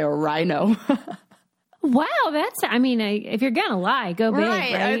speared by a rhino. Wow, if you're gonna lie, go big,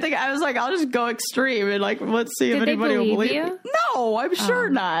 right? I was like, I'll just go extreme and like, let's see if anybody will believe me. No, I'm sure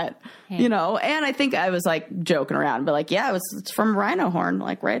not. Hey. And I think I was like joking around, but like, yeah, it's from rhino horn,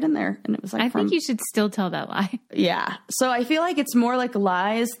 like right in there, and it was like. I think you should still tell that lie. Yeah, so I feel like it's more like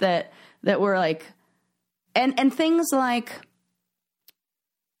lies that were like, and things like,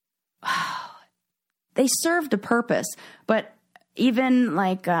 they served a purpose, but even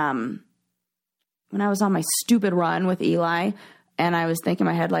like. When I was on my stupid run with Eli, and I was thinking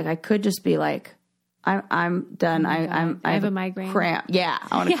in my head, like, I could just be like, I'm done. I have a migraine. Cramp. Yeah,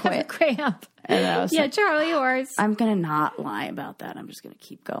 I want to quit. I have a cramp. And I was like, Charlie horse. I'm going to not lie about that. I'm just going to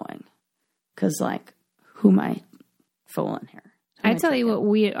keep going. Because, like, who am I fooling here? I tell you what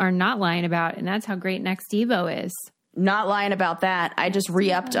we are not lying about, and that's how great Next Evo is. Not lying about that. I just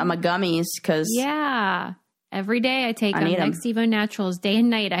re-upped on my gummies because... Yeah. Every day I take Next Evo Naturals day and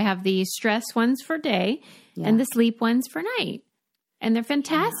night. I have the stress ones for day and the sleep ones for night. And they're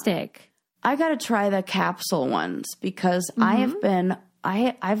fantastic. I got to try the capsule ones because I've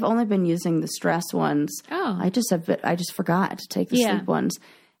only been using the stress ones. Oh. I just forgot to take the sleep ones.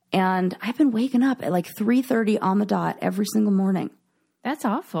 And I've been waking up at like 3:30 on the dot every single morning. That's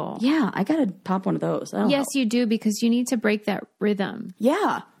awful. Yeah, I got to pop one of those. Yes, you do, because you need to break that rhythm.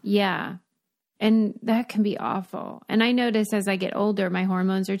 Yeah. Yeah. And that can be awful. And I notice as I get older, my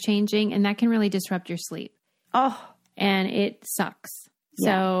hormones are changing, and that can really disrupt your sleep. Oh. And it sucks. Yeah.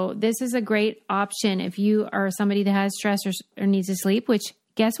 So this is a great option if you are somebody that has stress or needs to sleep, which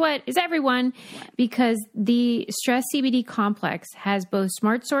guess what? Is everyone. Because the Stress CBD complex has both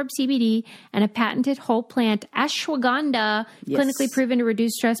Smart Sorb CBD and a patented whole plant ashwagandha, clinically proven to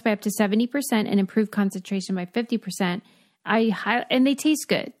reduce stress by up to 70% and improve concentration by 50%. And they taste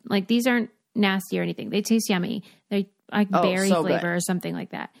good. Like these aren't nasty or anything. They taste yummy. They like berry flavor good. Or something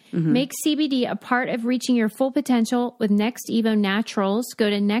like that. Mm-hmm. Make CBD a part of reaching your full potential with Next Evo Naturals. Go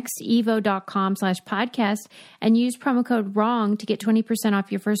to nextevo.com/podcast and use promo code WRONG to get 20% off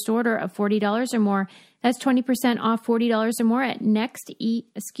your first order of $40 or more. That's 20% off $40 or more at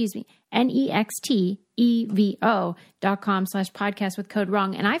nextevo.com/podcast with code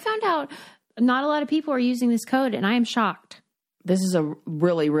WRONG. And I found out not a lot of people are using this code, and I am shocked. This is a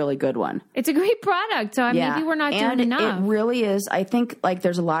really, really good one. It's a great product. So maybe we're not doing enough. It really is. I think like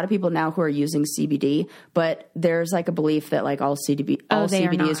there's a lot of people now who are using CBD, but there's like a belief that like all CBD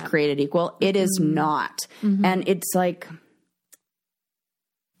is created equal. It is not. Mm-hmm. And it's like,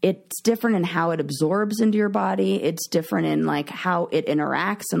 it's different in how it absorbs into your body. It's different in like how it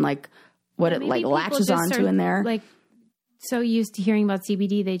interacts and like what it like latches onto in there. Like so used to hearing about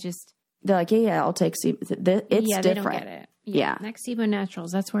CBD, they're like, yeah, I'll take CBD. It's different. They don't get it. Yeah. Next Evo Naturals.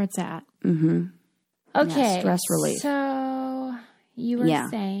 That's where it's at. Mm-hmm. Okay. Yeah, stress relief. So you were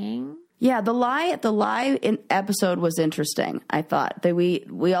saying. Yeah. The lie in episode was interesting. I thought that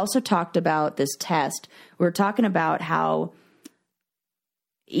we also talked about this test. We were talking about how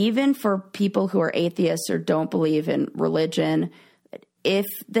even for people who are atheists or don't believe in religion, if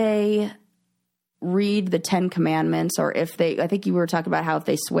they read the 10 Commandments, or I think you were talking about how if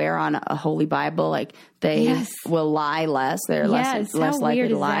they swear on a Holy Bible, like they will lie less. They're less likely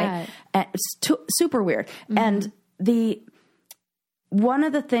to lie. And it's super weird. Mm-hmm. And one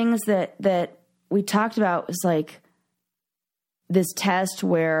of the things that we talked about was like this test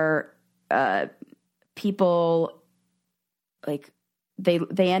where people like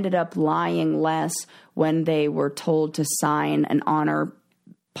they ended up lying less when they were told to sign an honor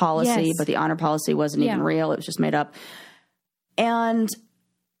policy, but the honor policy wasn't even real. It was just made up. And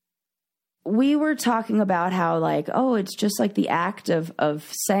we were talking about how like, oh, it's just like the act of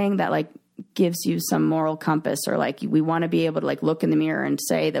saying that like gives you some moral compass, or like we want to be able to like look in the mirror and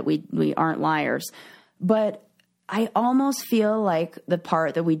say that we aren't liars. But I almost feel like the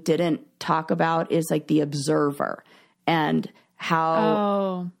part that we didn't talk about is like the observer and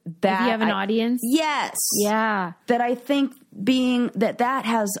how that if you have an audience. Yes. Yeah. That I think being that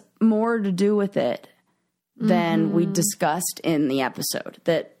has more to do with it than we discussed in the episode.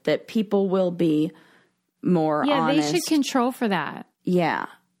 That people will be more honest. They should control for that. Yeah.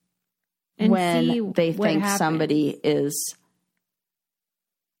 And when they think somebody is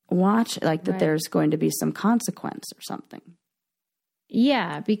that there's going to be some consequence or something.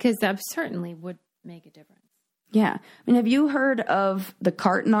 Yeah, because that certainly would make a difference. Yeah. I mean, have you heard of the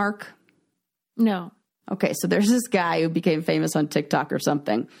cart narc? No. Okay, so there's this guy who became famous on TikTok or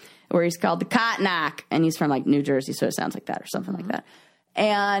something where he's called the cart narc, and he's from like New Jersey, so it sounds like that or something like that.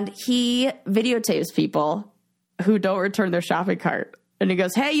 And he videotapes people who don't return their shopping cart. And he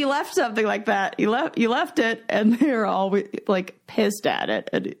goes, "Hey, you left something like that. You left it." And they're all like pissed at it.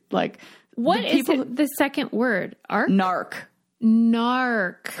 And like, what is the second word? Narc.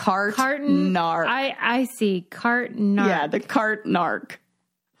 Cart narc. I see. Cart narc. Yeah, the cart narc.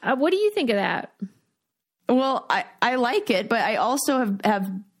 What do you think of that? Well, I like it, but I also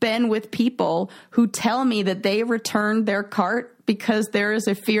have been with people who tell me that they returned their cart because there is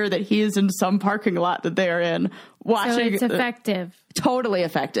a fear that he is in some parking lot that they are in watching. So it's effective. Totally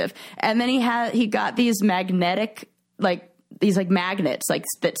effective. And then he got these magnets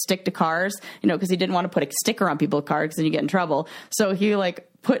that stick to cars, because he didn't want to put a sticker on people's cars because then you get in trouble. So he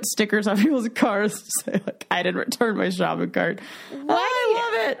put stickers on people's cars to say I didn't return my shopping cart.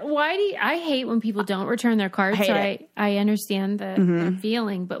 I love it. I hate when people don't return their cards. I understand the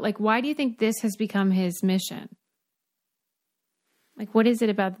feeling, but why do you think this has become his mission? What is it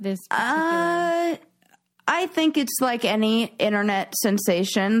about this particular? I think it's like any internet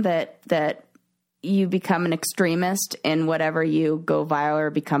sensation that you become an extremist in whatever you go viral or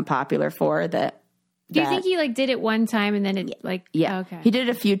become popular for. Do you think he did it one time and then it yeah. Okay. He did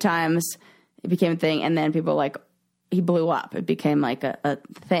it a few times. It became a thing, and then people he blew up. It became a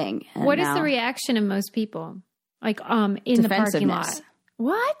thing. And what is the reaction of most people? In the parking lot.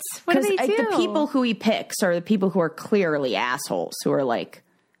 What? What do they do? The people who he picks are the people who are clearly assholes, who are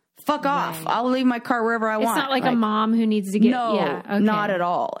fuck off. Right. I'll leave my car wherever I want. It's not a mom who needs to get... No, not at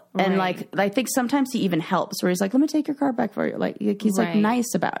all. Right. And I think sometimes he even helps where he's let me take your car back for you. He's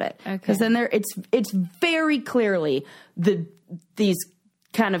nice about it. Because then it's very clearly these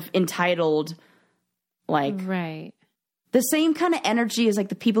kind of entitled, Right. The same kind of energy as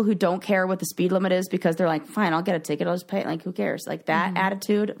the people who don't care what the speed limit is because they're fine, I'll get a ticket, I'll just pay it. Who cares? That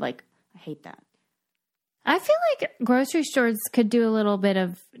attitude, I hate that. I feel like grocery stores could do a little bit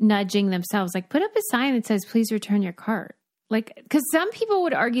of nudging themselves. Put up a sign that says, "Please return your cart." Because some people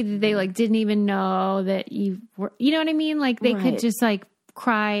would argue that they didn't even know that you were, you know what I mean? They could just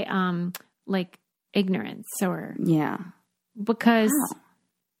cry, ignorance or. Yeah. Because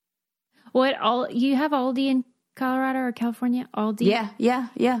you have Aldi in Colorado or California? Aldi?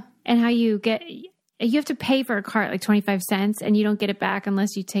 Yeah. And how you have to pay for a cart 25 cents and you don't get it back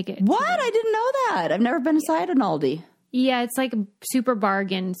unless you take it. What? I didn't know that. I've never been inside an Aldi. Yeah, it's a super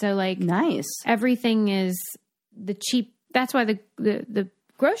bargain. So nice. Everything is the cheap. That's why the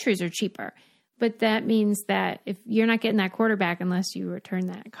groceries are cheaper. But that means that if you're not getting that quarter back unless you return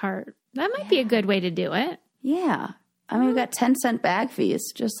that cart, that might be a good way to do it. Yeah. I mean, we've got 10-cent bag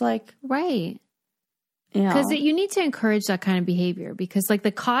fees, just right. Because you need to encourage that kind of behavior because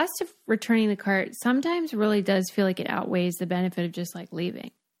the cost of returning the cart sometimes really does feel like it outweighs the benefit of just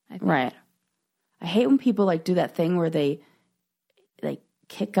leaving. I think. Right. I hate when people do that thing where they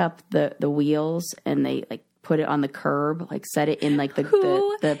kick up the wheels and they put it on the curb, set it in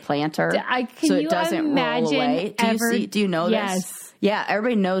the planter so it doesn't roll away. Do you know this? Yeah,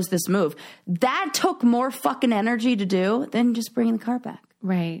 everybody knows this move. That took more fucking energy to do than just bringing the cart back.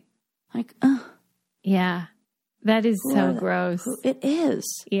 Right. Yeah, that is so gross. It is.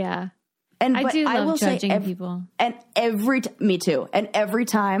 Yeah. I do love judging people. And me too. And every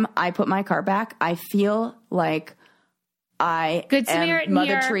time I put my car back, I feel like I Good Samaritan am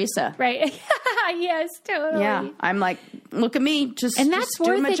Mother here. Teresa. Right. Yes, totally. Yeah. I'm look at me. And that's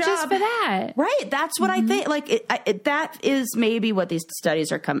worth it just for that. Right. That's what I think. That is maybe what these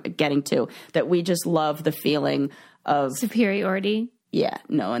studies are getting to, that we just love the feeling of superiority. Yeah,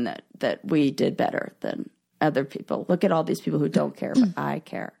 knowing that we did better than other people. Look at all these people who don't care, but I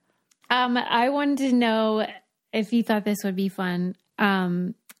care. I wanted to know if you thought this would be fun.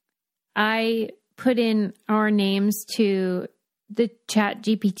 I put in our names to the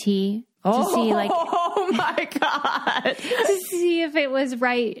ChatGPT to see oh my God. To see if it was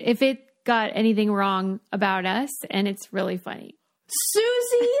right, if it got anything wrong about us, and it's really funny.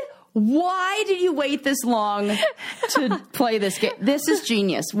 Susie, why did you wait this long to play this game? This is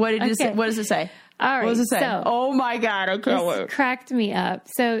genius. What does it say? All right. What does it say? So, oh my God. Okay. This cracked me up.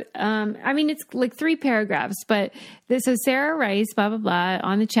 So, it's 3 paragraphs, but so Sarah Rice, blah, blah, blah,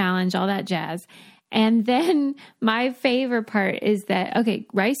 on the challenge, all that jazz. And then my favorite part is that, okay,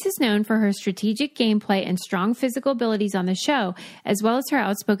 Rice is known for her strategic gameplay and strong physical abilities on the show, as well as her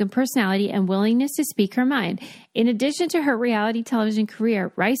outspoken personality and willingness to speak her mind. In addition to her reality television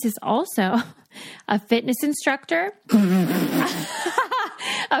career, Rice is also a fitness instructor,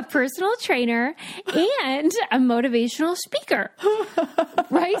 a personal trainer, and a motivational speaker.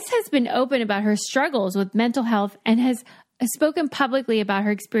 Rice has been open about her struggles with mental health and has spoken publicly about her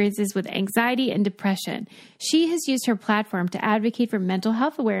experiences with anxiety and depression. She has used her platform to advocate for mental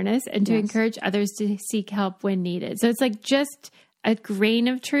health awareness and to encourage others to seek help when needed. So it's like just a grain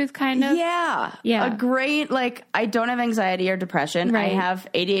of truth, kind of. Yeah. A grain, like, I don't have anxiety or depression. Right. I have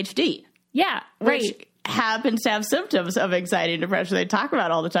ADHD. Yeah. Which happens to have symptoms of anxiety and depression they talk about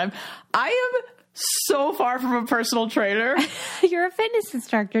all the time. I am so far from a personal trainer. You're a fitness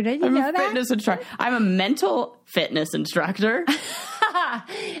instructor. Didn't you know that? I'm a fitness instructor. I'm a mental fitness instructor.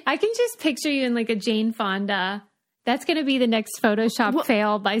 I can just picture you in like a Jane Fonda. That's going to be the next Photoshop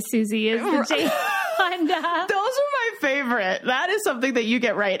fail by Susie is the Jane Fonda. Those are my favorite. That is something that you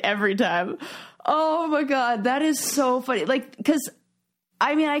get right every time. Oh my God. That is so funny. Like, because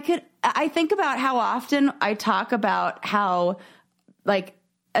I mean, I think about how often I talk about how like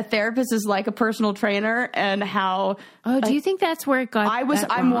a therapist is like a personal trainer and how. Oh, do you think that's where it got?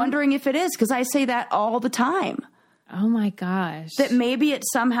 I'm wondering if it is, because I say that all the time. Oh my gosh. That maybe it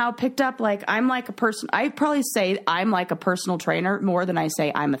somehow picked up like I'm like a person. I probably say I'm like a personal trainer more than I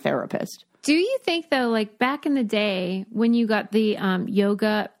say I'm a therapist. Do you think though, like back in the day when you got the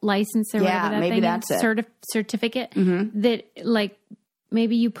yoga license or whatever that maybe thing that's it. Certificate, that like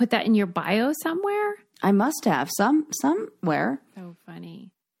maybe you put that in your bio somewhere? I must have somewhere. So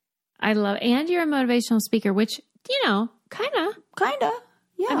funny. I love, and you're a motivational speaker, which, you know, kind of.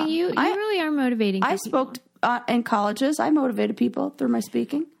 Yeah. I mean, you really are motivating. I spoke in colleges. I motivated people through my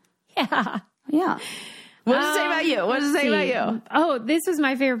speaking. Yeah. Yeah. What does it say about you? What does it say about you? Oh, this was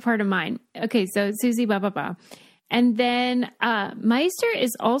my favorite part of mine. Okay. So Susie, blah, blah, blah. And then Meister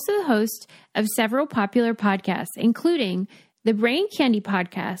is also the host of several popular podcasts, including the Brain Candy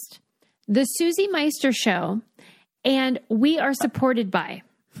podcast, the Susie Meister Show, and We Are Supported By.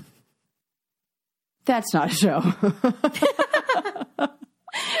 That's not a show.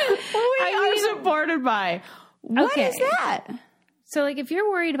 We are supported by. What is that? So, like, if you're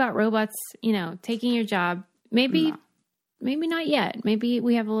worried about robots, you know, taking your job, maybe not yet. Maybe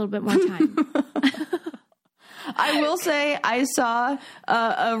we have a little bit more time. I will say I saw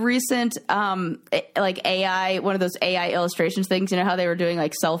a recent, like AI, one of those AI illustrations things. You know how they were doing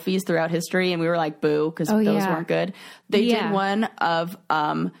like selfies throughout history, and we were like, boo, because those weren't good. They did one of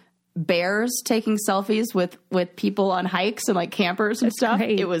bears taking selfies with people on hikes and like campers and stuff.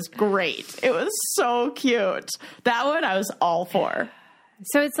 Great. It was great. It was so cute. That one I was all for.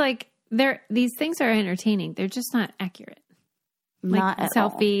 So it's like these things are entertaining. They're just not accurate. Not like at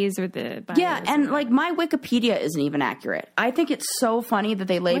selfies all. Or the bios. Yeah, and like my Wikipedia isn't even accurate. I think it's so funny that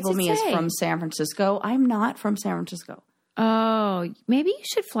they label me as from San Francisco. I'm not from San Francisco. Oh, maybe you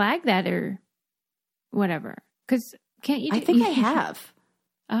should flag that or whatever. Because can't you? I think I have.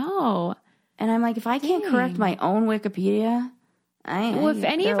 Oh. And I'm like, if I can't correct my own Wikipedia, if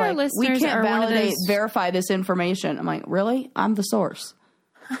any of our listeners we can't are verify this information. I'm like, really? I'm the source.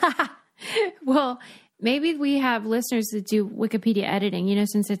 Well, maybe we have listeners that do Wikipedia editing, you know,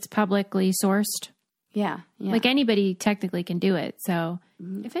 since it's publicly sourced. Yeah. Like anybody technically can do it. So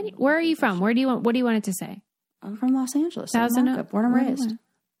where are you from? What do you want it to say? I'm from Los Angeles. Santa Monica, born and raised.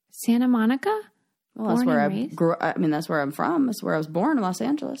 Santa Monica? Well, that's where I grew. I mean, that's where I'm from. That's where I was born in Los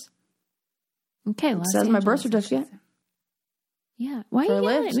Angeles. Okay, It says my birth certificate. Yeah. Why are you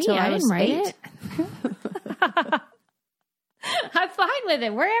yelling at me? I didn't write it. I'm fine with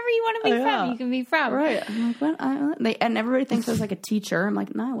it. Wherever you want to be from, you can be from. Right. I'm like, what? And everybody thinks I was like a teacher. I'm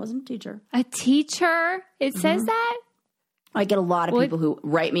like, no, I wasn't a teacher. A teacher? It says that? I get a lot of people who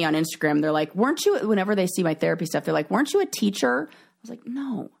write me on Instagram. They're like, weren't you, whenever they see my therapy stuff, they're like, weren't you a teacher? I was like,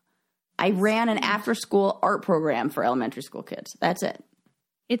 no. I ran an after-school art program for elementary school kids. That's it.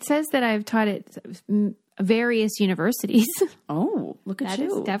 It says that I've taught at various universities. Oh, look at you.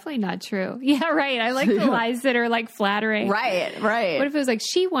 That is definitely not true. Yeah, right. I like the lies that are like flattering. Right. What if it was like,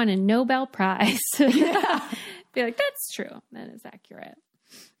 she won a Nobel Prize? Yeah. Be like, that's true. That is accurate.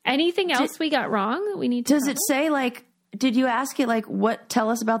 Anything else we got wrong that we need to Does it say like, did you ask it like, tell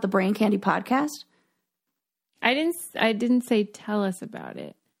us about the Brain Candy podcast? I didn't say tell us about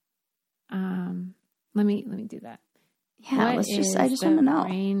it. Let me do that. Yeah, I just want to know.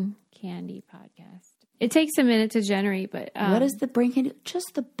 Brain Candy podcast. It takes a minute to generate, but what is the Brain Candy?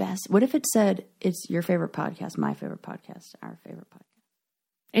 Just the best. What if it said it's your favorite podcast, my favorite podcast, our favorite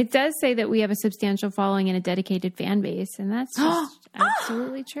podcast? It does say that we have a substantial following and a dedicated fan base, and that's just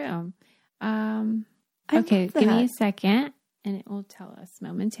absolutely true. Okay, give me a second, and it will tell us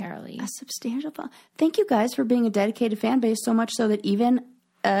momentarily. A substantial following. Thank you guys for being a dedicated fan base, so much so that even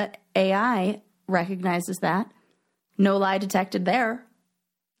AI recognizes that. No lie detected there.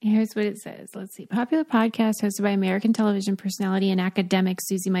 Here's what it says. Let's see. Popular podcast hosted by American television personality and academic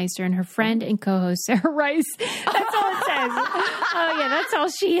Susie Meister and her friend and co-host Sarah Rice. That's all it says. Oh, yeah, that's all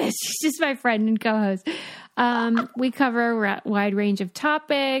she is. She's just my friend and co-host. We cover a wide range of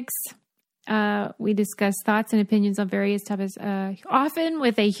topics. We discuss thoughts and opinions on various topics, often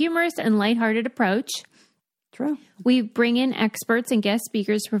with a humorous and lighthearted approach. True. We bring in experts and guest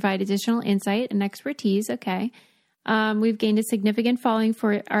speakers to provide additional insight and expertise. Okay. We've gained a significant following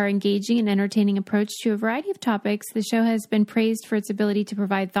for our engaging and entertaining approach to a variety of topics. The show has been praised for its ability to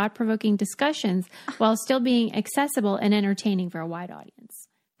provide thought-provoking discussions while still being accessible and entertaining for a wide audience.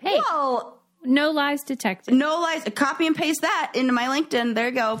 Hey, whoa. No lies detected. No lies. Copy and paste that into my LinkedIn. There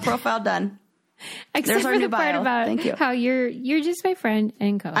you go. Profile done. Except There's for our the new part bio. about Thank you. how you're just my friend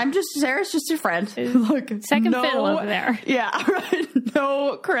and co-host. Sarah's just your friend. Look, second fiddle over there. Yeah, right.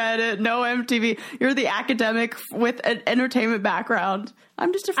 No credit, no MTV. You're the academic with an entertainment background.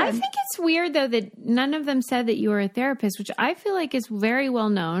 I'm just a friend. I think it's weird though that none of them said that you were a therapist, which I feel like is very well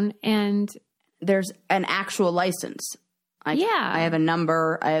known. And there's an actual license. I have a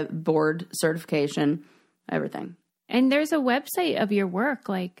number. I have board certification. Everything. And there's a website of your work,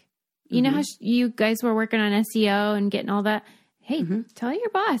 like. You know how you guys were working on SEO and getting all that? Hey, tell your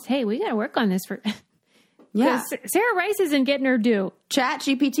boss, hey, we got to work on this for... Yeah. Sarah Rice isn't getting her due.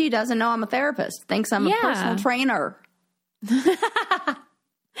 ChatGPT doesn't know I'm a therapist. Thinks I'm a personal trainer.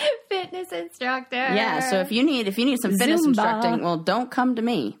 Fitness instructor. Yeah, so if you need some fitness instructing, well, don't come to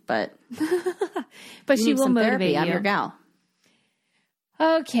me, but... but she will motivate therapy, I'm your gal.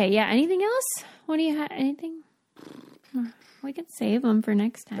 Okay, yeah. Anything else? What do you have? Anything? We can save them for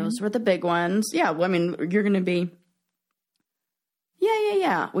next time. Those were the big ones. Yeah, well, I mean, you're going to be...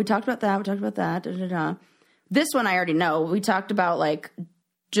 Yeah. We talked about that. This one I already know. We talked about, like,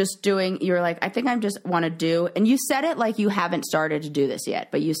 just doing... You were like, I think I just want to do... And you said it like you haven't started to do this yet.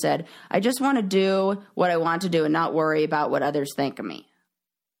 But you said, I just want to do what I want to do and not worry about what others think of me.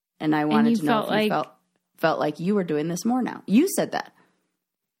 And I wanted to know if you felt like you were doing this more now. You said that.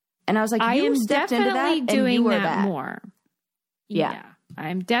 And I was like, you stepped into that and you were that. More. Yeah,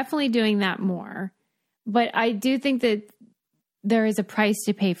 I'm definitely doing that more. But I do think that there is a price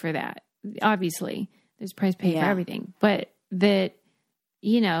to pay for that. Obviously, there's a price to pay for everything. But that,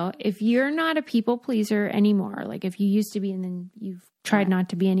 if you're not a people pleaser anymore, like if you used to be and then you've tried not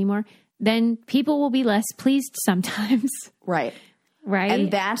to be anymore, then people will be less pleased sometimes. Right. Right.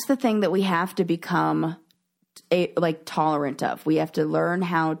 And that's the thing that we have to become tolerant of. We have to learn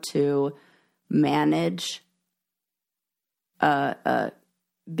how to manage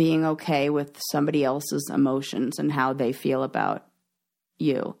being okay with somebody else's emotions and how they feel about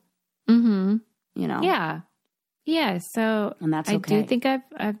you. Mm-hmm. Yeah. Yeah. So and that's okay. I do think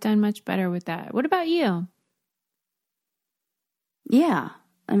I've done much better with that. What about you? Yeah.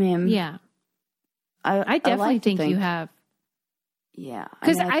 I mean, yeah. I definitely think you have. Yeah.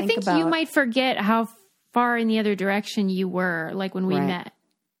 Because I think you might forget how far in the other direction you were, like when we met.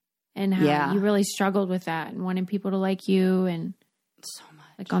 And how you really struggled with that and wanting people to like you and so much,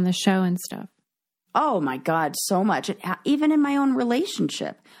 like on the show and stuff. Oh my God, so much. Even in my own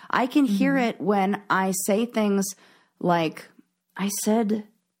relationship, I can hear it when I say things like, I said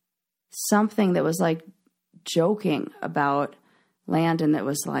something that was like joking about Landon that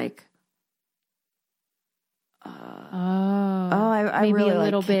was like, I maybe really a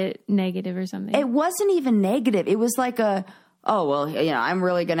little bit negative or something. It wasn't even negative. It was like oh, well, I'm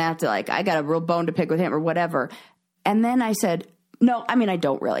really going to have to, I got a real bone to pick with him or whatever. And then I said, no, I mean, I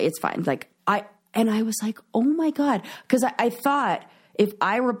don't really. It's fine. And I was like, oh my God. Because I thought if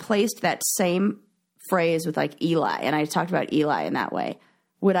I replaced that same phrase with Eli, and I talked about Eli in that way,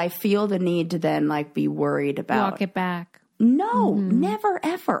 would I feel the need to then be worried about... Walk it back. No, never,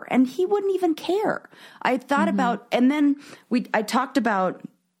 ever. And he wouldn't even care. I thought about... And then I talked about...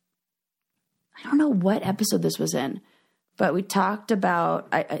 I don't know what episode this was in. But we talked about,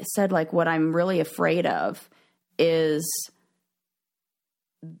 I said, what I'm really afraid of is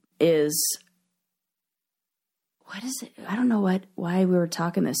what is it? I don't know why we were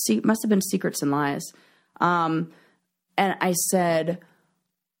talking this. It must have been Secrets and Lies. And I said,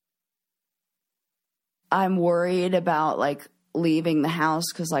 I'm worried about leaving the house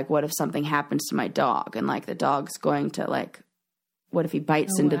because what if something happens to my dog? And the dog's going to what if he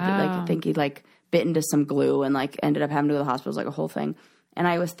bites into I think he bit into some glue and ended up having to go to the hospital. It was a whole thing. And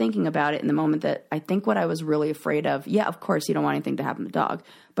I was thinking about it in the moment that I think what I was really afraid of, yeah, of course you don't want anything to happen to the dog,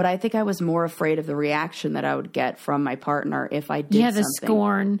 but I think I was more afraid of the reaction that I would get from my partner if I did something. Yeah, the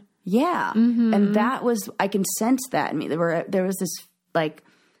scorn. Yeah. Mm-hmm. And that was, I can sense that in me. There was this like,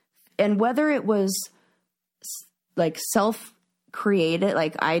 and whether it was like self-created,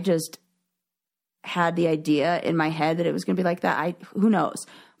 like I just had the idea in my head that it was going to be like that. Who knows?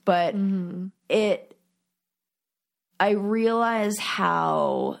 But I realized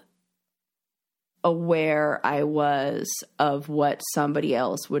how aware I was of what somebody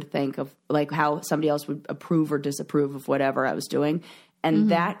else would think of, like how somebody else would approve or disapprove of whatever I was doing. And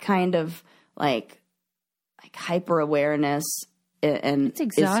that kind of like hyper awareness and it's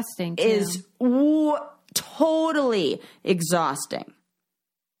exhausting is totally exhausting.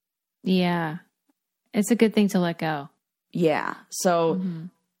 Yeah. It's a good thing to let go. Yeah. So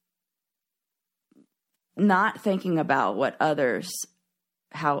not thinking about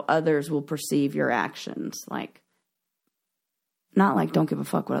how others will perceive your actions, like not like don't give a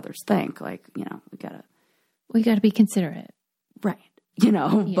fuck what others think. Like, you know, we gotta be considerate. Right. You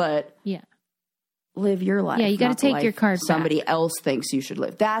know, but live your life. Yeah, you got to take your card somebody back. else thinks you should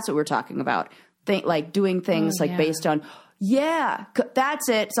live. That's what we're talking about. Like doing things based on, that's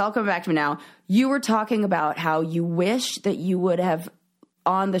it. So I'll come back to me now. You were talking about how you wish that you would have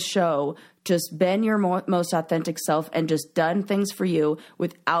on the show just been your most authentic self and just done things for you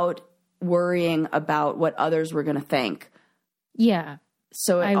without worrying about what others were going to think. Yeah.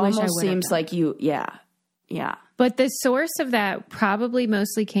 So it almost seems like you, yeah. But the source of that probably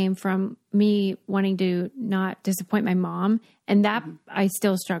mostly came from me wanting to not disappoint my mom. And that I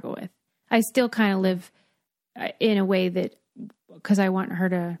still struggle with. I still kind of live in a way that, because I want her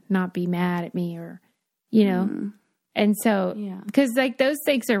to not be mad at me or, you know. And so, because like those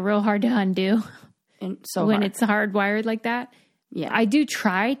things are real hard to undo. And so when it's hardwired like that. Yeah. I do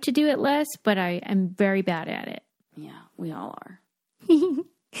try to do it less, but I am very bad at it. Yeah, we all are.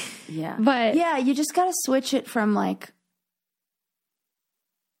 Yeah. But yeah, you just got to switch it from like,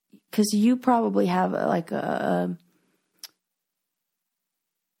 because you probably have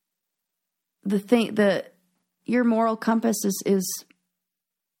your moral compass is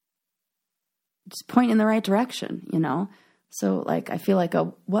just pointing in the right direction, you know? So like, I feel like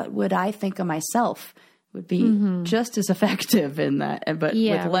what would I think of myself would be just as effective in that, but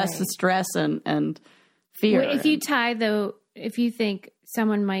with less stress and fear. Well, if you think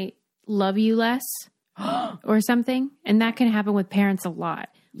someone might love you less or something, and that can happen with parents a lot.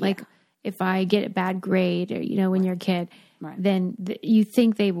 Yeah. Like if I get a bad grade or, you know, when you're a kid, then you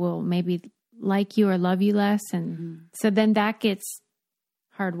think they will maybe like you or love you less. And so then that gets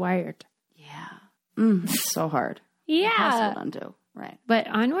hardwired. Yeah. It's so hard. Yeah. Impossible to undo. Right. But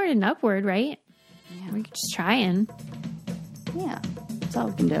onward and upward, right? Yeah. We're just trying. Yeah. That's all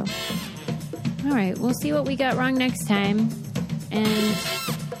we can do. All right. We'll see what we got wrong next time. And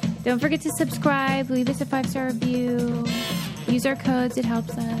don't forget to subscribe. Leave us a 5-star review. Use our codes. It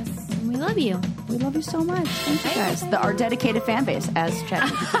helps us. And we love you. We love you so much. Thank you guys. Our dedicated fan base as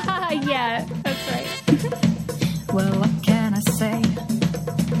ChatGPT. Yeah, that's right. Well, what can I say?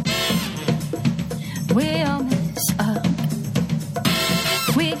 We all mess up.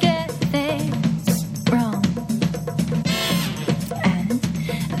 We get things wrong. And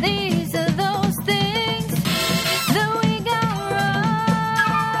these are those things that we got wrong.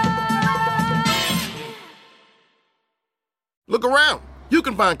 Look around. You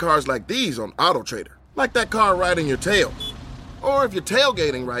can find cars like these on AutoTrader. Like that car riding your tail. Or if you're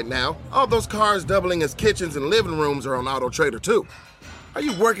tailgating right now, all those cars doubling as kitchens and living rooms are on AutoTrader too. Are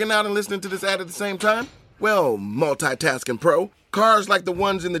you working out and listening to this ad at the same time? Well, multitasking pro, cars like the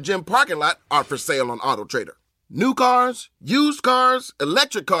ones in the gym parking lot are for sale on AutoTrader. New cars, used cars,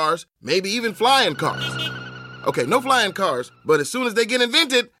 electric cars, maybe even flying cars. Okay, no flying cars, but as soon as they get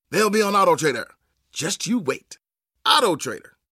invented, they'll be on AutoTrader. Just you wait. AutoTrader.